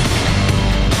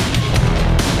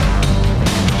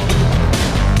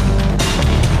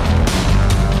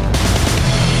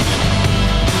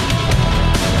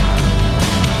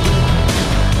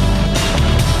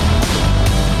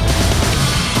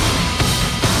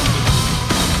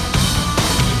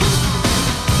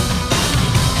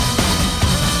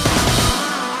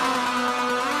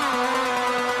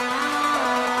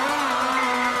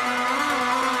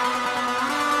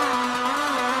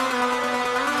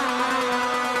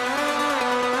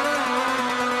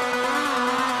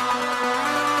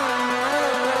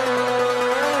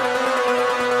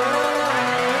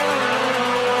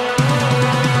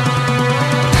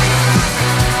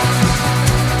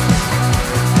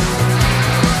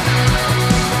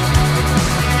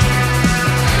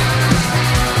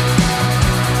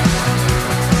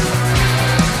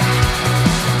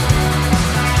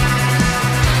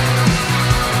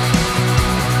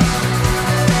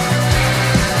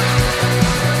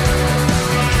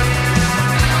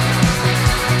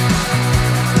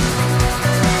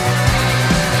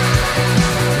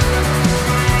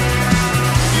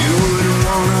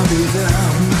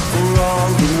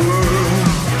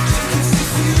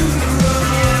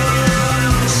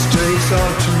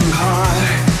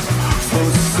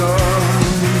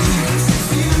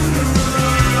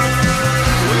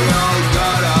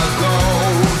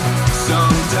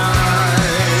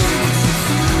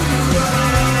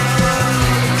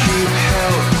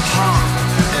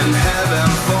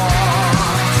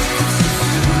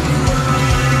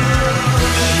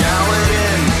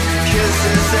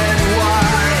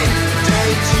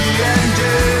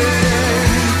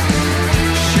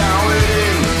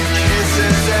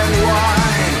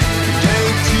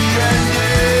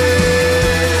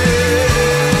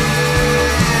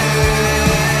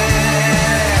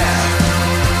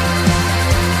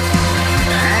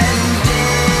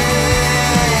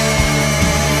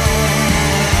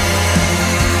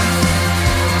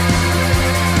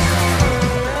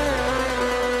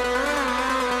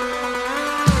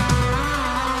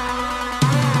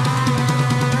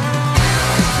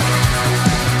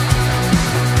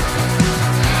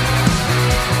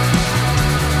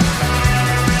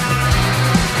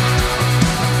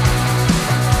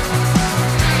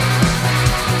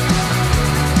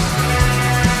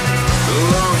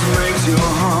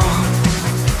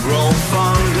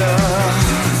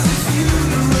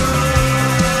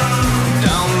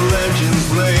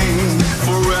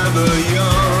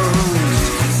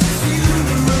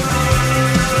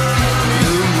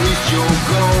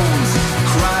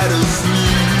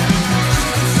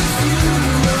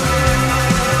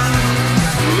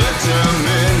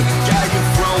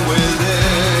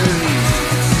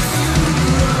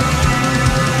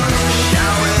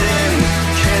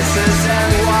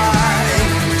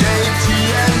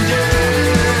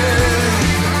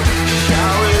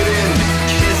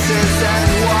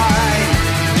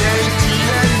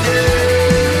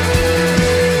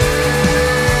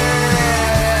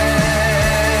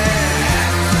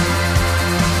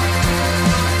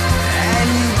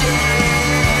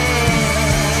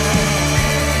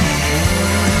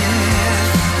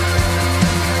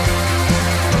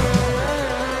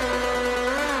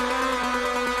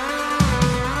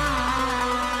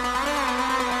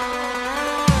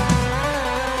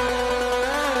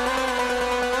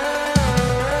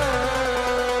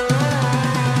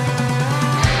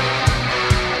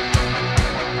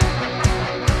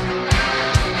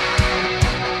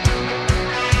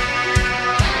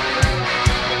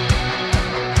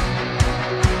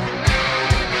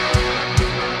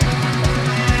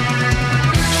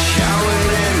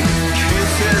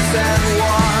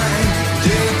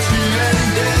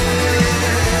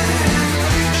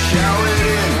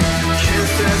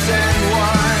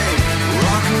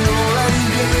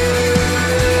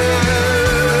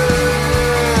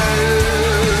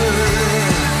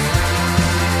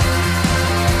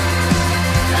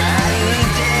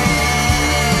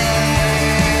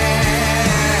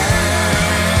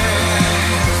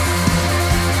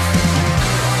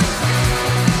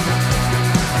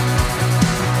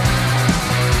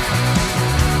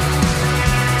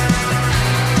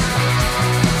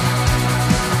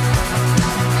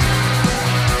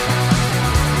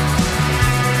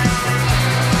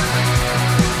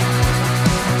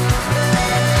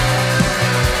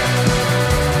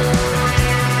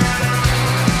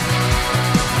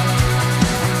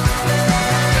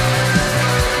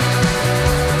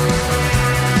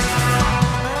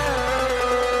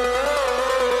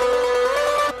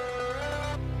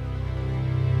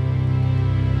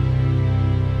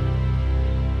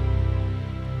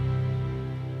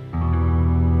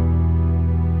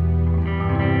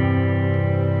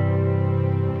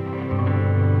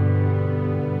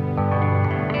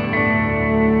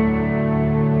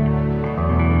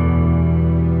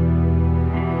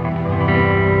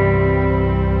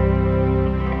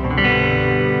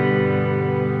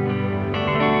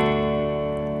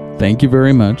 Thank you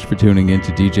very much for tuning in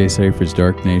to DJ Cypher's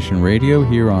Dark Nation Radio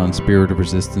here on Spirit of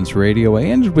Resistance Radio. I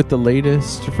ended with the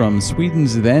latest from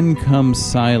Sweden's Then Comes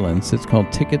Silence. It's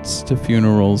called Tickets to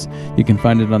Funerals. You can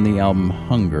find it on the album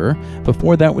Hunger.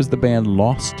 Before that was the band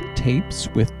Lost Tapes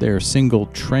with their single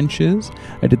Trenches.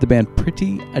 I did the band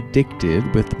Pretty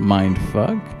Addicted with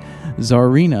Mindfuck.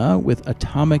 Czarina with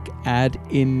Atomic Ad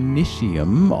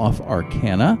Initium off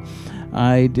Arcana.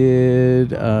 I did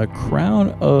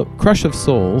Crush of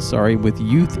Souls, with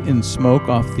Youth in Smoke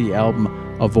off the album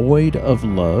A Void of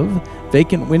Love.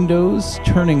 Vacant Windows,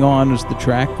 Turning On is the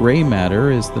track. Gray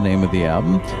Matter is the name of the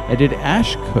album. I did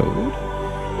Ash Code,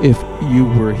 If You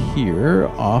Were Here,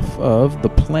 off of The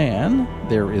Plan,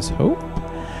 There Is Hope.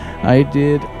 I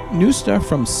did new stuff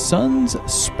from Sun's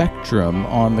Spectrum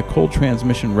on the Cold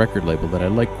Transmission record label that I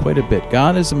like quite a bit.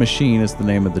 God is a Machine is the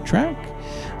name of the track.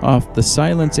 Off The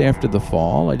Silence After the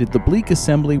Fall, I did The Bleak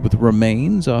Assembly with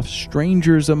Remains off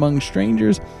Strangers Among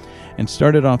Strangers, and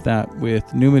started off that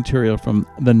with new material from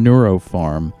the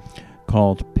Neurofarm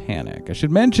called Panic. I should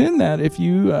mention that if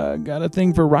you got a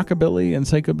thing for rockabilly and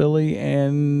psychobilly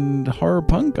and horror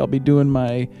punk, I'll be doing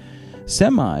my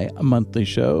semi-monthly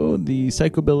show, the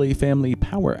Psychobilly Family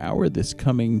Power Hour, this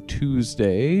coming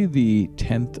Tuesday, the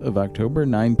 10th of October,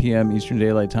 9 p.m. Eastern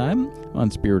Daylight Time on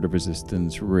Spirit of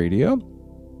Resistance Radio.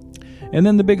 And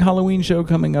then the big Halloween show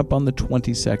coming up on the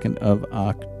 22nd of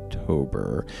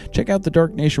October. Check out the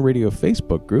Dark Nation Radio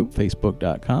Facebook group,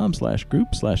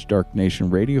 facebook.com/group/Dark Nation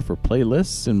Radio for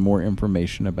playlists and more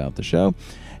information about the show.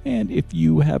 And if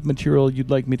you have material you'd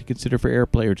like me to consider for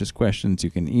airplay or just questions, you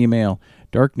can email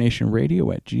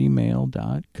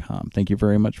darknationradio@gmail.com. Thank you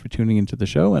very much for tuning into the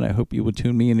show, and I hope you will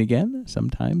tune me in again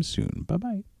sometime soon.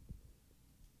 Bye-bye.